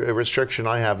restriction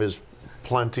I have is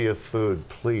plenty of food.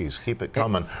 Please keep it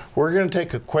coming. We're going to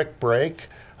take a quick break.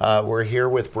 We're here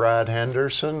with Brad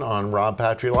Henderson on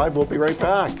RobPatry Live. We'll be right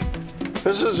back.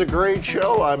 This is a great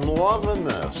show. I'm loving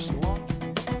this.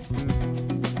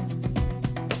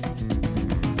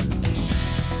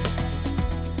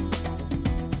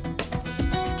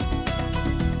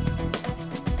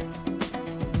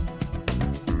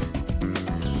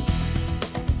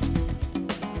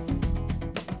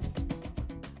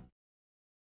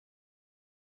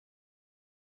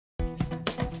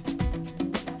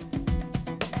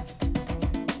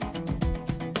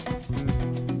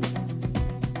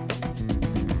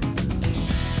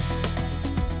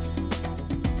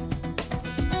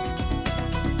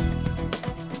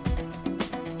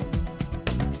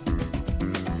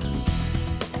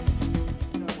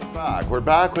 We're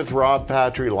back with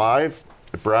RobPatry Live.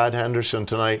 Brad Henderson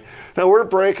tonight. Now we're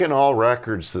breaking all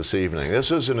records this evening.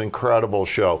 This is an incredible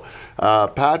show.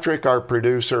 Patrick, our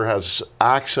producer, has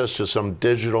access to some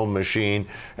digital machine,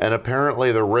 and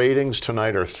apparently the ratings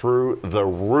tonight are through the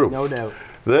roof. No doubt.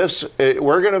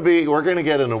 We're going to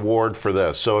get an award for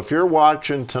this. So if you're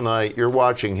watching tonight, you're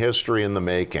watching history in the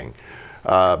making.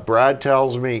 Brad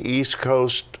tells me East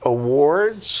Coast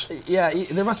Awards. Yeah,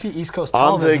 there must be East Coast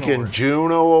I'm Television thinking Awards.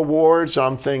 Juno Awards.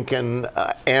 I'm thinking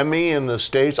Emmy in the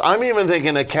States. I'm even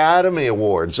thinking Academy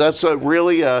Awards. That's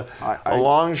really a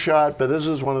long shot, but this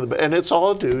is one of the, and it's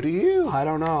all due to you. I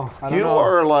don't know. You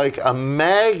are like a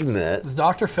magnet. The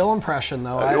Dr. Phil impression,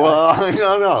 though. Yeah.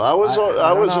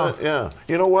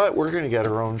 You know what? We're going to get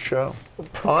our own show.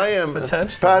 I am.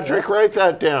 Potentially. Patrick, write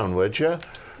that down, would you?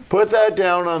 Put that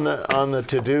down on the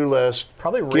to-do list.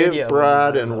 Probably radio. Give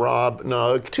Brad and Rob,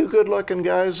 no, two good-looking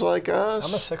guys like us.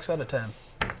 I'm a 6 out of 10.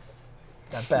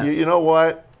 At best. You know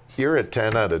what? You're a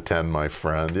 10 out of 10, my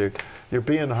friend. You're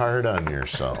being hard on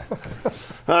yourself.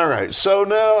 All right. So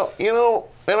now,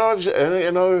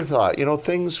 another thought.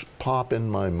 Things pop in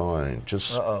my mind.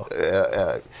 Just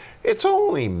it's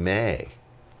only May.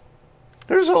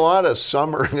 There's a lot of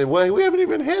summer. We haven't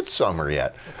even hit summer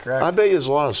yet. That's correct. I bet there's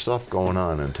a lot of stuff going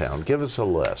on in town. Give us a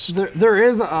list. There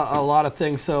is a lot of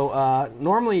things. So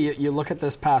normally you look at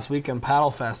this past weekend,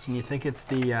 Paddle Fest, and you think it's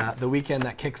the weekend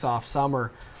that kicks off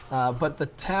summer. But the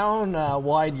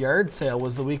town-wide yard sale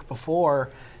was the week before,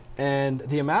 and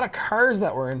the amount of cars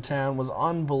that were in town was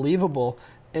unbelievable.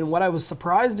 And what I was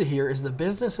surprised to hear is the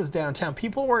businesses downtown,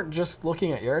 people weren't just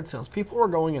looking at yard sales. People were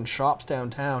going in shops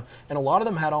downtown, and a lot of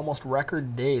them had almost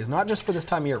record days, not just for this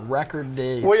time of year, record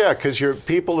days. Well, yeah, because your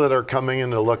people that are coming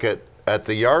in to look at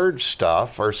the yard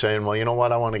stuff are saying, well, you know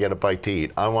what, I want to get a bite to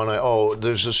eat. I want to,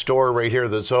 there's a store right here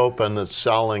that's open that's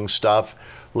selling stuff.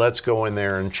 Let's go in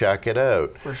there and check it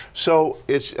out. For sure. So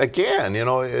it's, again,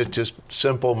 it's just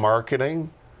simple marketing.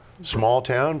 Small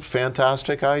town,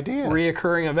 fantastic idea.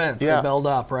 Reoccurring events, they build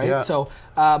up, right? Yeah. So,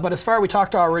 but as far we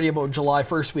talked already about July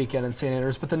 1st weekend in St.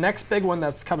 Andrews, but the next big one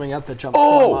that's coming up that jumps to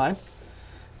my mind.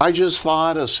 I just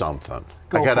thought of something.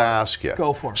 I got to ask you.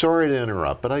 Go for it. Sorry to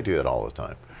interrupt, but I do it all the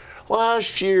time.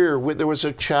 Last year, there was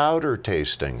a chowder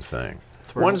tasting thing.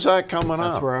 When's that coming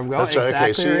up? That's where I'm going.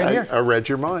 Okay, see, right here. I read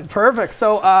your mind. Perfect.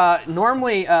 So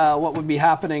normally what would be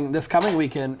happening this coming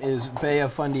weekend is Bay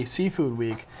of Fundy Seafood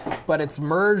Week, but it's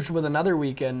merged with another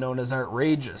weekend known as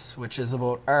Artrageous, which is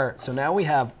about art. So now we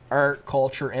have art,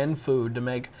 culture, and food to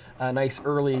make a nice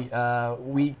early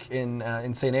week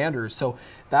in St. Andrews. So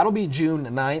that'll be June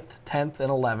 9th, 10th, and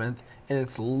 11th, and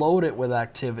it's loaded with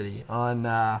activity.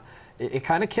 It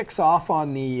kind of kicks off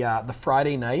on the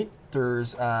Friday night.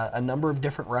 There's a number of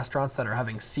different restaurants that are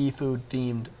having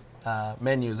seafood-themed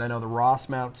menus. I know the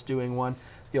Rossmount's doing one,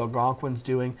 the Algonquin's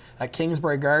doing. At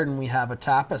Kingsbrae Garden, we have a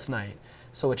tapas night.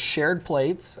 So it's shared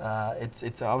plates.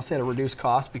 It's obviously at a reduced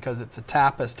cost because it's a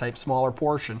tapas-type smaller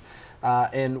portion.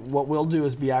 And what we'll do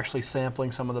is be actually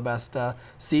sampling some of the best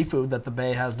seafood that the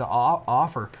Bay has to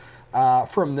offer.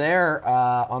 From there,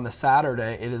 on the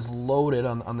Saturday, it is loaded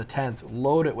on the 10th,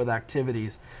 loaded with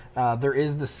activities. There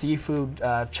is the seafood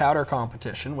chowder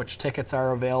competition, which tickets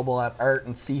are available at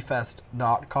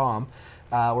artandseafest.com,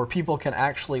 where people can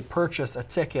actually purchase a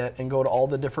ticket and go to all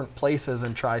the different places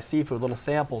and try seafood, little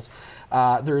samples.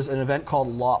 There's an event called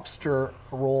Lobster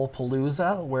Roll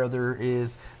Palooza, where there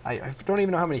is, I don't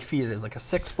even know how many feet it is, like a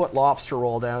 6-foot lobster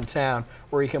roll downtown,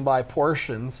 where you can buy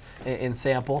portions and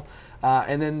sample.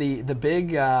 And then the big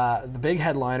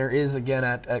headliner is again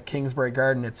at Kingsbrae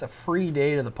Garden. It's a free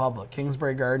day to the public.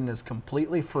 Kingsbrae Garden is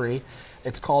completely free.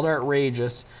 It's called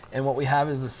Artrageous, and what we have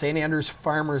is the St. Andrews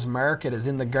Farmers Market is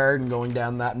in the garden going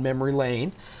down that memory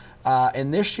lane.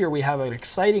 And this year we have an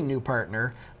exciting new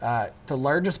partner. The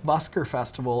largest busker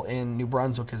festival in New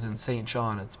Brunswick is in St.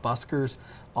 John. It's Buskers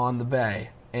on the Bay.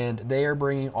 And they are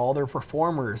bringing all their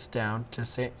performers down to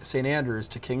St. Andrews,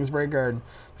 to Kingsbrae Garden,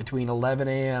 between 11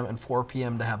 a.m. and 4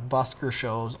 p.m. to have busker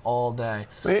shows all day.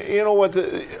 You know what?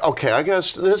 Okay, I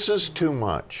guess this is too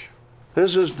much.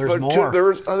 There's more.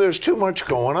 There's too much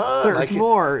going on. There's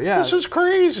more, yeah. This is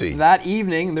crazy. That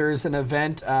evening, there's an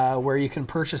event where you can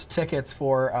purchase tickets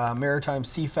for Maritime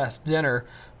Sea Fest dinner,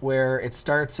 where it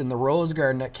starts in the Rose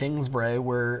Garden at Kingsbrae,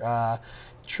 where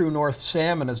True North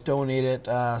Salmon has donated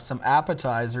some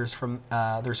appetizers.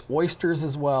 There's oysters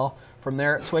as well. From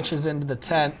there, it switches into the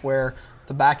tent where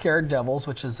the Backyard Devils,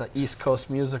 which is an East Coast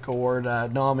Music Award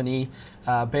nominee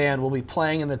band, will be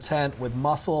playing in the tent with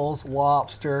mussels,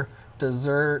 lobster,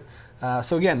 dessert.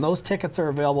 So again, those tickets are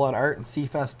available at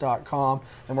artandseafest.com,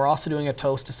 and we're also doing a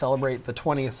toast to celebrate the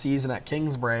 20th season at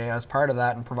Kingsbrae as part of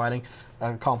that, and providing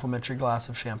a complimentary glass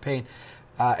of champagne.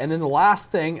 And then the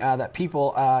last thing that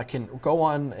people can go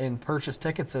on and purchase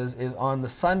tickets is on the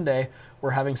Sunday,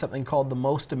 we're having something called the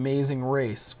Most Amazing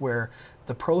Race, where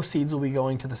the proceeds will be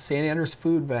going to the St. Andrews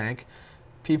Food Bank.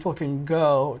 People can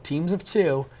go, teams of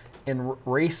 2, and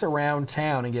race around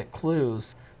town and get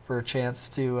clues for a chance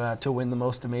to win the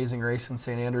Most Amazing Race in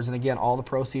St. Andrews. And again, all the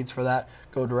proceeds for that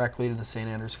go directly to the St.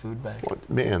 Andrews Food Bank.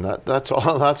 Man, that's a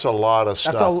lot of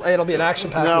stuff. It'll be an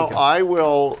action-packed weekend.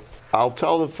 Now, I'll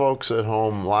tell the folks at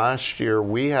home, last year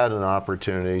we had an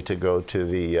opportunity to go to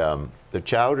the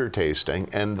chowder tasting,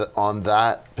 and on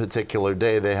that particular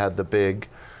day they had the big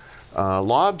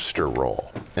lobster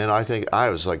roll. And I think I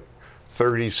was like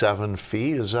 37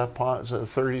 feet, is that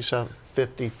 37,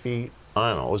 50 feet?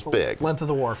 I don't know, it was big. Length of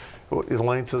the wharf. The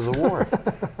length of the wharf.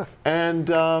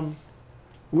 And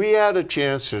we had a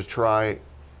chance to try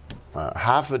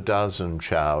half a dozen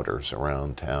chowders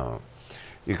around town.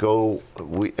 you go,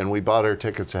 we bought our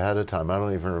tickets ahead of time. I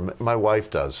don't even remember. My wife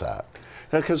does that.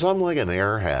 Because I'm like an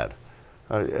airhead,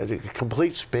 a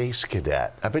complete space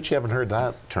cadet. I bet you haven't heard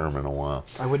that term in a while.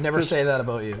 I would never say that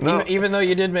about you. No. Even though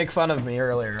you did make fun of me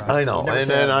earlier. I know,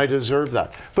 and I deserve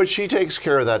that. But she takes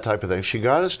care of that type of thing. She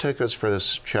got us tickets for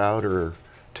this chowder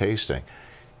tasting.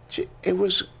 It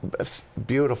was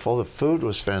beautiful. The food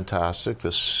was fantastic.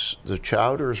 The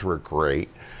chowders were great.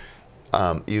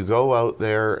 You go out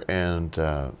there and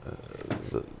the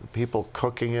people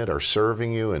cooking it are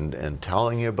serving you and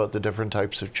telling you about the different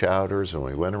types of chowders. And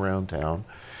we went around town,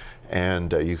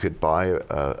 and you could buy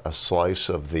a slice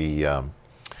of the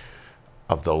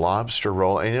lobster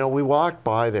roll. And we walked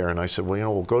by there, and I said,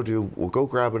 well, we'll go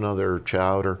grab another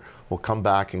chowder. We'll come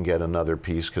back and get another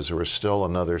piece, because there was still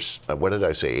another, what did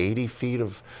I say, 80 feet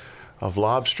of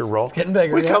lobster roll. It's getting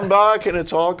bigger. We come back and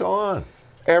it's all gone.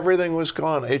 Everything was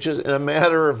gone. It just, in a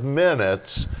matter of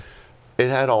minutes, it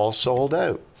had all sold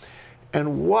out.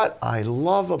 And what I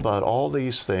love about all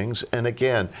these things, and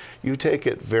again, you take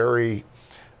it very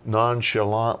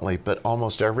nonchalantly, but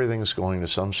almost everything's going to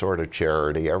some sort of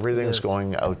charity. Everything's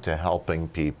going out to helping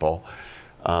people.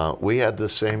 We had the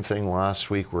same thing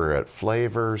last week. We're at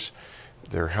Flavors.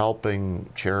 They're helping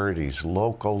charities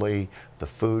locally, the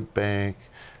food bank,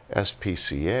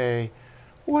 SPCA.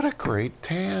 What a great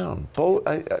town.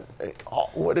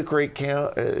 What a great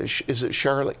county. Is it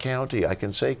Charlotte County? I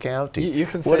can say county. You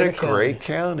can say what a county. Great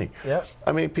county. Yep.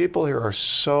 I mean, people here are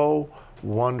so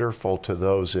wonderful to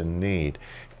those in need.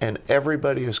 And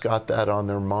everybody has got that on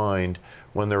their mind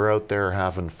when they're out there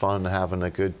having fun, having a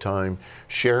good time,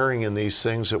 sharing in these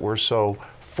things that we're so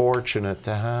fortunate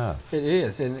to have. It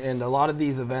is, and a lot of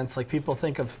these events, like people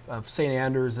think of St.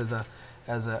 Andrews as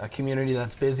a community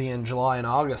that's busy in July and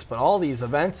August, but all these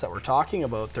events that we're talking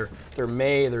about, they're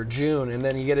May, they're June, and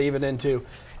then you get even into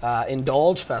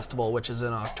Indulge Festival, which is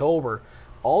in October.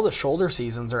 All the shoulder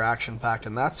seasons are action-packed,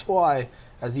 and that's why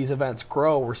as these events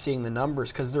grow, we're seeing the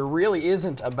numbers, because there really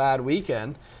isn't a bad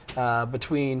weekend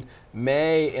between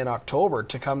May and October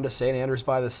to come to St. Andrews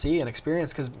by the Sea and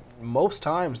experience, because most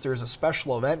times there's a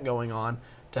special event going on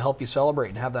to help you celebrate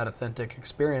and have that authentic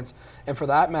experience. And for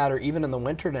that matter, even in the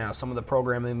winter now, some of the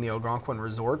programming the Algonquin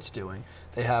Resort's doing,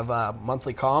 they have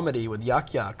monthly comedy with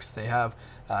Yuck Yucks. They have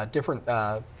different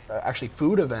actually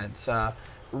food events.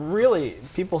 Really,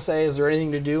 people say, is there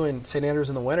anything to do in St. Andrews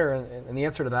in the winter? And the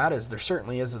answer to that is there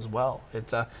certainly is as well.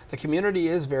 The community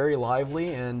is very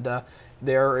lively, and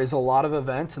there is a lot of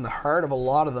events, and the heart of a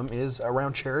lot of them is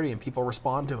around charity, and people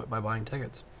respond to it by buying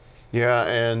tickets. Yeah,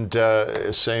 and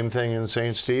same thing in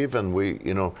St. Stephen. We,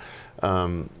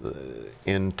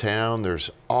 in town,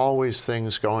 there's always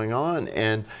things going on.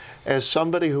 And as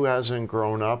somebody who hasn't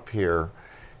grown up here,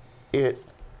 it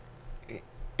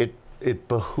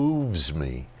behooves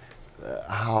me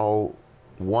how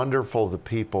wonderful the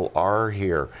people are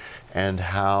here, and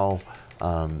how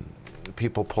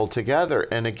people pull together.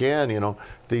 And again,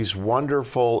 these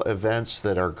wonderful events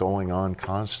that are going on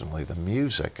constantly, the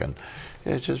music, and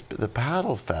it's just the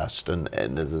Paddle Fest, and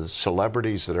the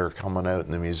celebrities that are coming out,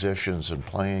 and the musicians and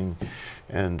playing,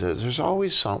 and there's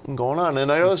always something going on.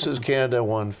 And I know this is Canada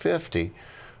 150,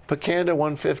 but Canada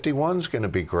 151 is going to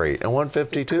be great, and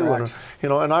 152,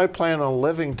 and I plan on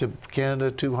living to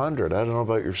Canada 200. I don't know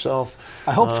about yourself.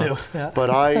 I hope to. Yeah. But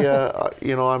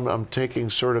I'm taking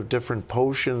sort of different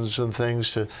potions and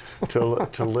things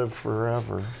to live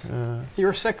forever. Yeah. You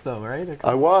were sick though, right?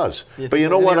 I was, but you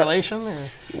know what?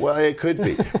 Well, it could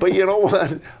be. But you know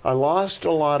what? I lost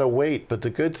a lot of weight, but the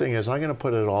good thing is I'm going to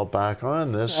put it all back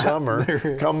on this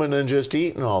summer, coming and just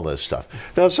eating all this stuff.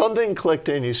 Now, something clicked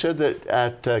in. You said that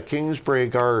at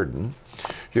Kingsbrae Garden,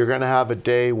 you're going to have a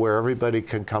day where everybody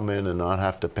can come in and not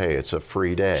have to pay. It's a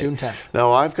free day. June 10th.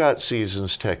 Now, I've got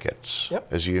seasons tickets,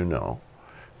 as you know.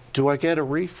 Do I get a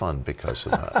refund because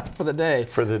of that? For the day.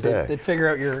 For the day. They'd figure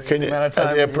out your amount of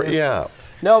time. Yeah.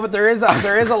 No, but there is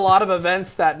a lot of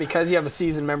events that, because you have a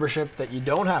season membership, that you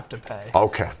don't have to pay.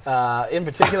 Okay. In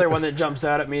particular, one that jumps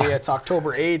out at me, it's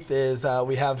October 8th, is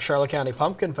we have Charlotte County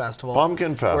Pumpkin Festival.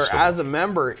 Pumpkin Festival. Where as a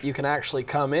member, you can actually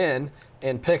come in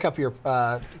and pick up your,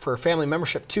 for a family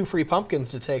membership, 2 free pumpkins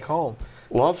to take home.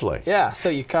 Lovely. Yeah, so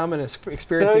you come and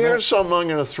experience. Now, here's something I'm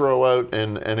going to throw out,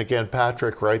 and again,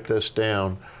 Patrick, write this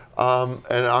down. And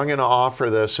I'm going to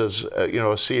offer this as a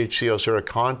CHCO sort of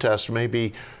contest.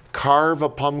 Maybe carve a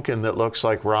pumpkin that looks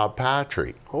like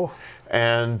RobPatry. Oh.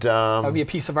 And that would be a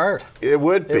piece of art. It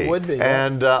would be. It would be. Yeah.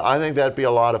 And I think that'd be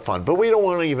a lot of fun. But we don't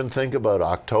want to even think about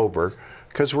October,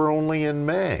 because we're only in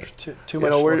May. Too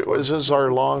much. This is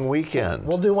our long weekend.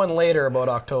 We'll do one later about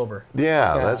October.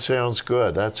 Yeah, that sounds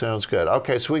good. That sounds good.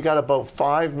 Okay, so we got about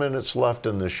 5 minutes left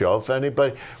in the show. If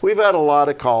anybody, we've had a lot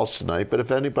of calls tonight, but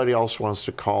if anybody else wants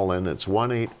to call in, it's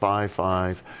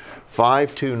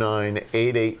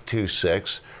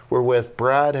 1-855-529-8826. We're with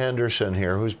Brad Henderson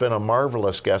here, who's been a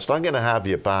marvelous guest. I'm going to have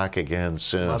you back again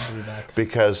soon. Love to be back.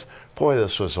 Because, boy,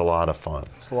 this was a lot of fun.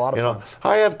 It's a lot of fun.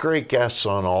 I have great guests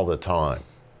on all the time.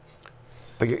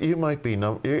 But you might be,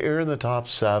 you're in the top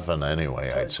 7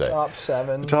 anyway, I'd say. Top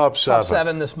 7. Top 7. Top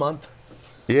 7 this month.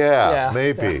 Yeah,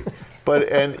 maybe. Yeah. But,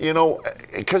 and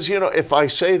because, if I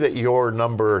say that you're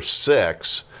number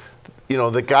 6,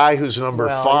 the guy who's number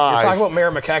 5. You're talking about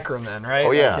Mayor McEachran then, right?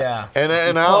 Oh, yeah. Yeah. And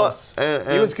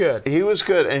he was good. He was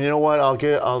good. And you know what?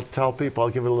 I'll tell people, I'll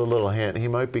give it a little hint. He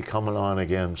might be coming on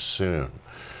again soon.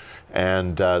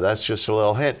 And that's just a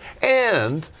little hint.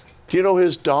 And,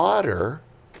 his daughter,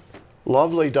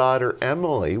 lovely daughter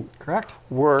Emily, correct,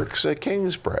 works at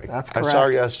Kingsbrae. That's correct. I saw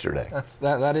her yesterday.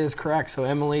 That is correct. So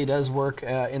Emily does work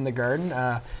in the garden.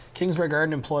 Kingsbrae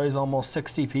Garden employs almost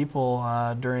 60 people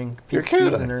during peak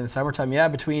season during the summertime. Yeah,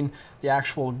 between the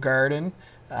actual garden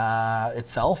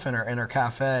itself and our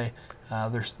cafe,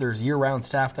 there's year-round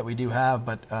staff that we do have.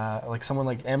 But like someone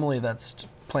like Emily that's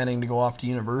planning to go off to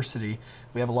university,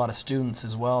 we have a lot of students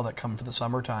as well that come for the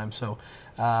summertime. So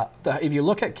if you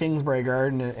look at Kingsbrae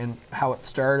Garden and how it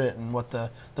started and what the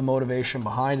motivation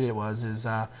behind it was, is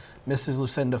Mrs.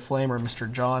 Lucinda Flamer, Mr.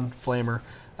 John Flamer.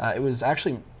 It was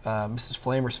actually Mrs.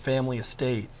 Flamer's family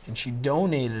estate, and she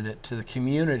donated it to the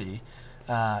community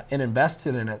and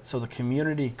invested in it so the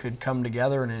community could come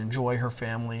together and enjoy her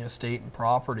family estate and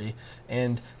property.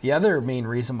 And the other main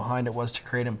reason behind it was to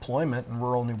create employment in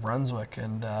rural New Brunswick.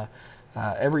 And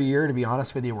every year, to be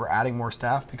honest with you, we're adding more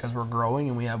staff because we're growing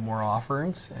and we have more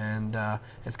offerings. And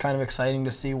it's kind of exciting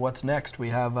to see what's next. We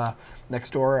have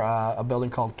next door a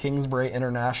building called Kingsbrae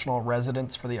International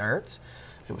Residence for the Arts.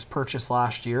 It was purchased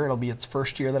last year. It'll be its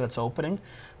first year that it's opening.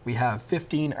 We have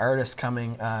 15 artists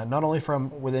coming, not only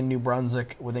from within New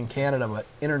Brunswick, within Canada, but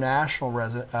international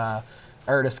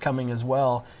artists coming as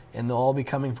well. And they'll all be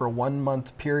coming for a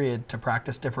 1-month period to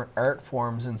practice different art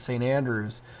forms in St.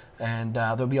 Andrews. And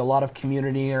there'll be a lot of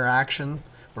community interaction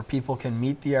where people can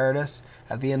meet the artists.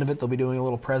 At the end of it, they'll be doing a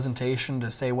little presentation to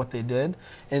say what they did.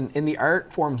 And the art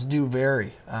forms do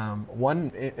vary.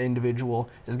 One individual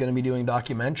is going to be doing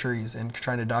documentaries and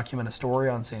trying to document a story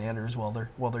on St. Andrews while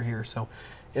they're here. So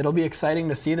it'll be exciting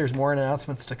to see. There's more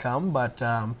announcements to come, but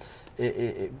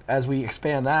as we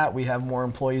expand that, we have more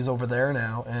employees over there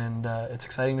now, and it's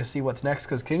exciting to see what's next,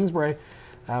 because Kingsbrae,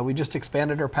 we just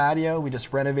expanded our patio. We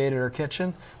just renovated our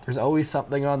kitchen. There's always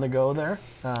something on the go there.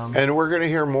 And we're going to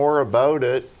hear more about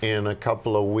it in a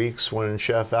couple of weeks when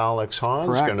Chef Alex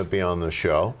Hahn's going to be on the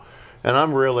show. And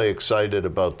I'm really excited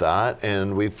about that.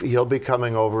 And he'll be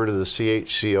coming over to the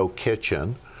CHCO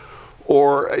kitchen.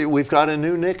 Or we've got a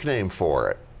new nickname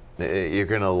for it. You're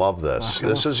going to love this.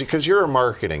 This is because you're a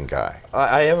marketing guy.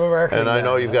 I am a marketing guy. And I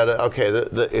know you've got to, okay,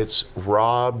 it's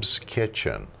Rob's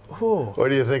Kitchen. Ooh. What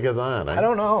do you think of that? I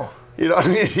don't know. You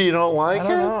don't like it?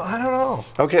 I don't know.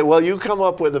 Okay, well, you come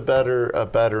up with a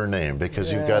better name,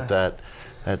 because you've got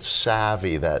that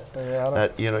savvy,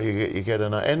 that you get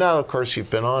an, and now of course you've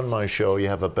been on my show, you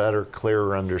have a better,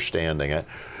 clearer understanding it.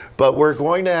 But we're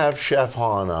going to have Chef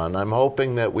Hahn on. I'm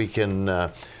hoping that we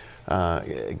can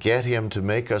get him to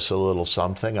make us a little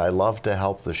something. I love to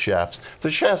help the chefs. The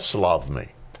chefs love me.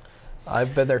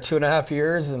 I've been there 2.5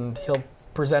 years, and he'll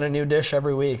present a new dish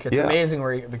every week. It's amazing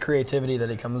the creativity that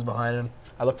he comes behind, and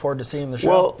I look forward to seeing the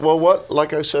show. Well,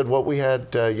 like I said, what we had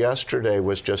yesterday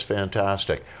was just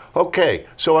fantastic. Okay,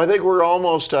 so I think we're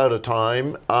almost out of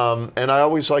time, and I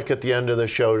always like at the end of the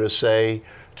show to say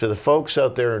to the folks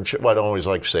out there, and well, I don't always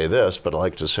like to say this, but I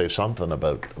like to say something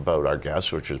about our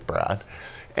guest, which is Brad,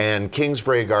 and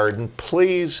Kingsbrae Garden.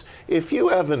 Please, if you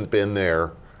haven't been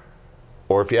there,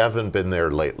 or if you haven't been there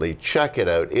lately, check it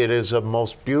out. It is the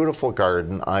most beautiful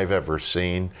garden I've ever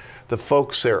seen. The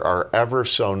folks there are ever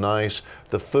so nice.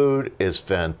 The food is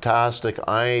fantastic.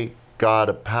 I got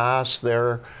a pass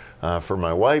there for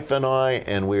my wife and I,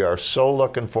 and we are so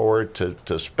looking forward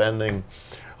to spending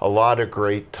a lot of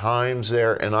great times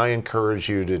there, and I encourage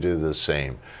you to do the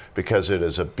same, because it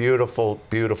is a beautiful,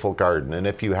 beautiful garden. And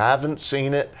if you haven't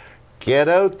seen it, get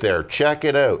out there, check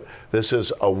it out. This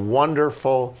is a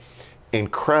wonderful,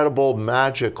 incredible,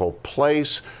 magical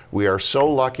place. We are so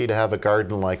lucky to have a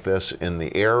garden like this in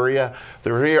the area.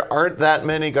 There aren't that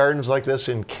many gardens like this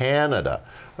in Canada.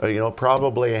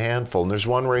 Probably a handful. And there's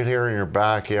one right here in your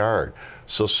backyard.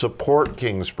 So support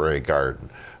Kingsbrae Garden.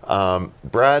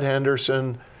 Brad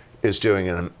Henderson, is doing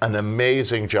an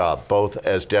amazing job, both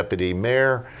as deputy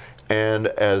mayor and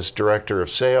as director of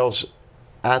sales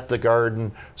at the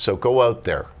garden. So go out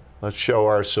there. Let's show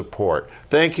our support.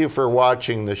 Thank you for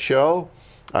watching the show.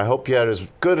 I hope you had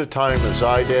as good a time as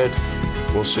I did.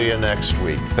 We'll see you next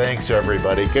week. Thanks,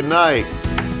 everybody. Good night.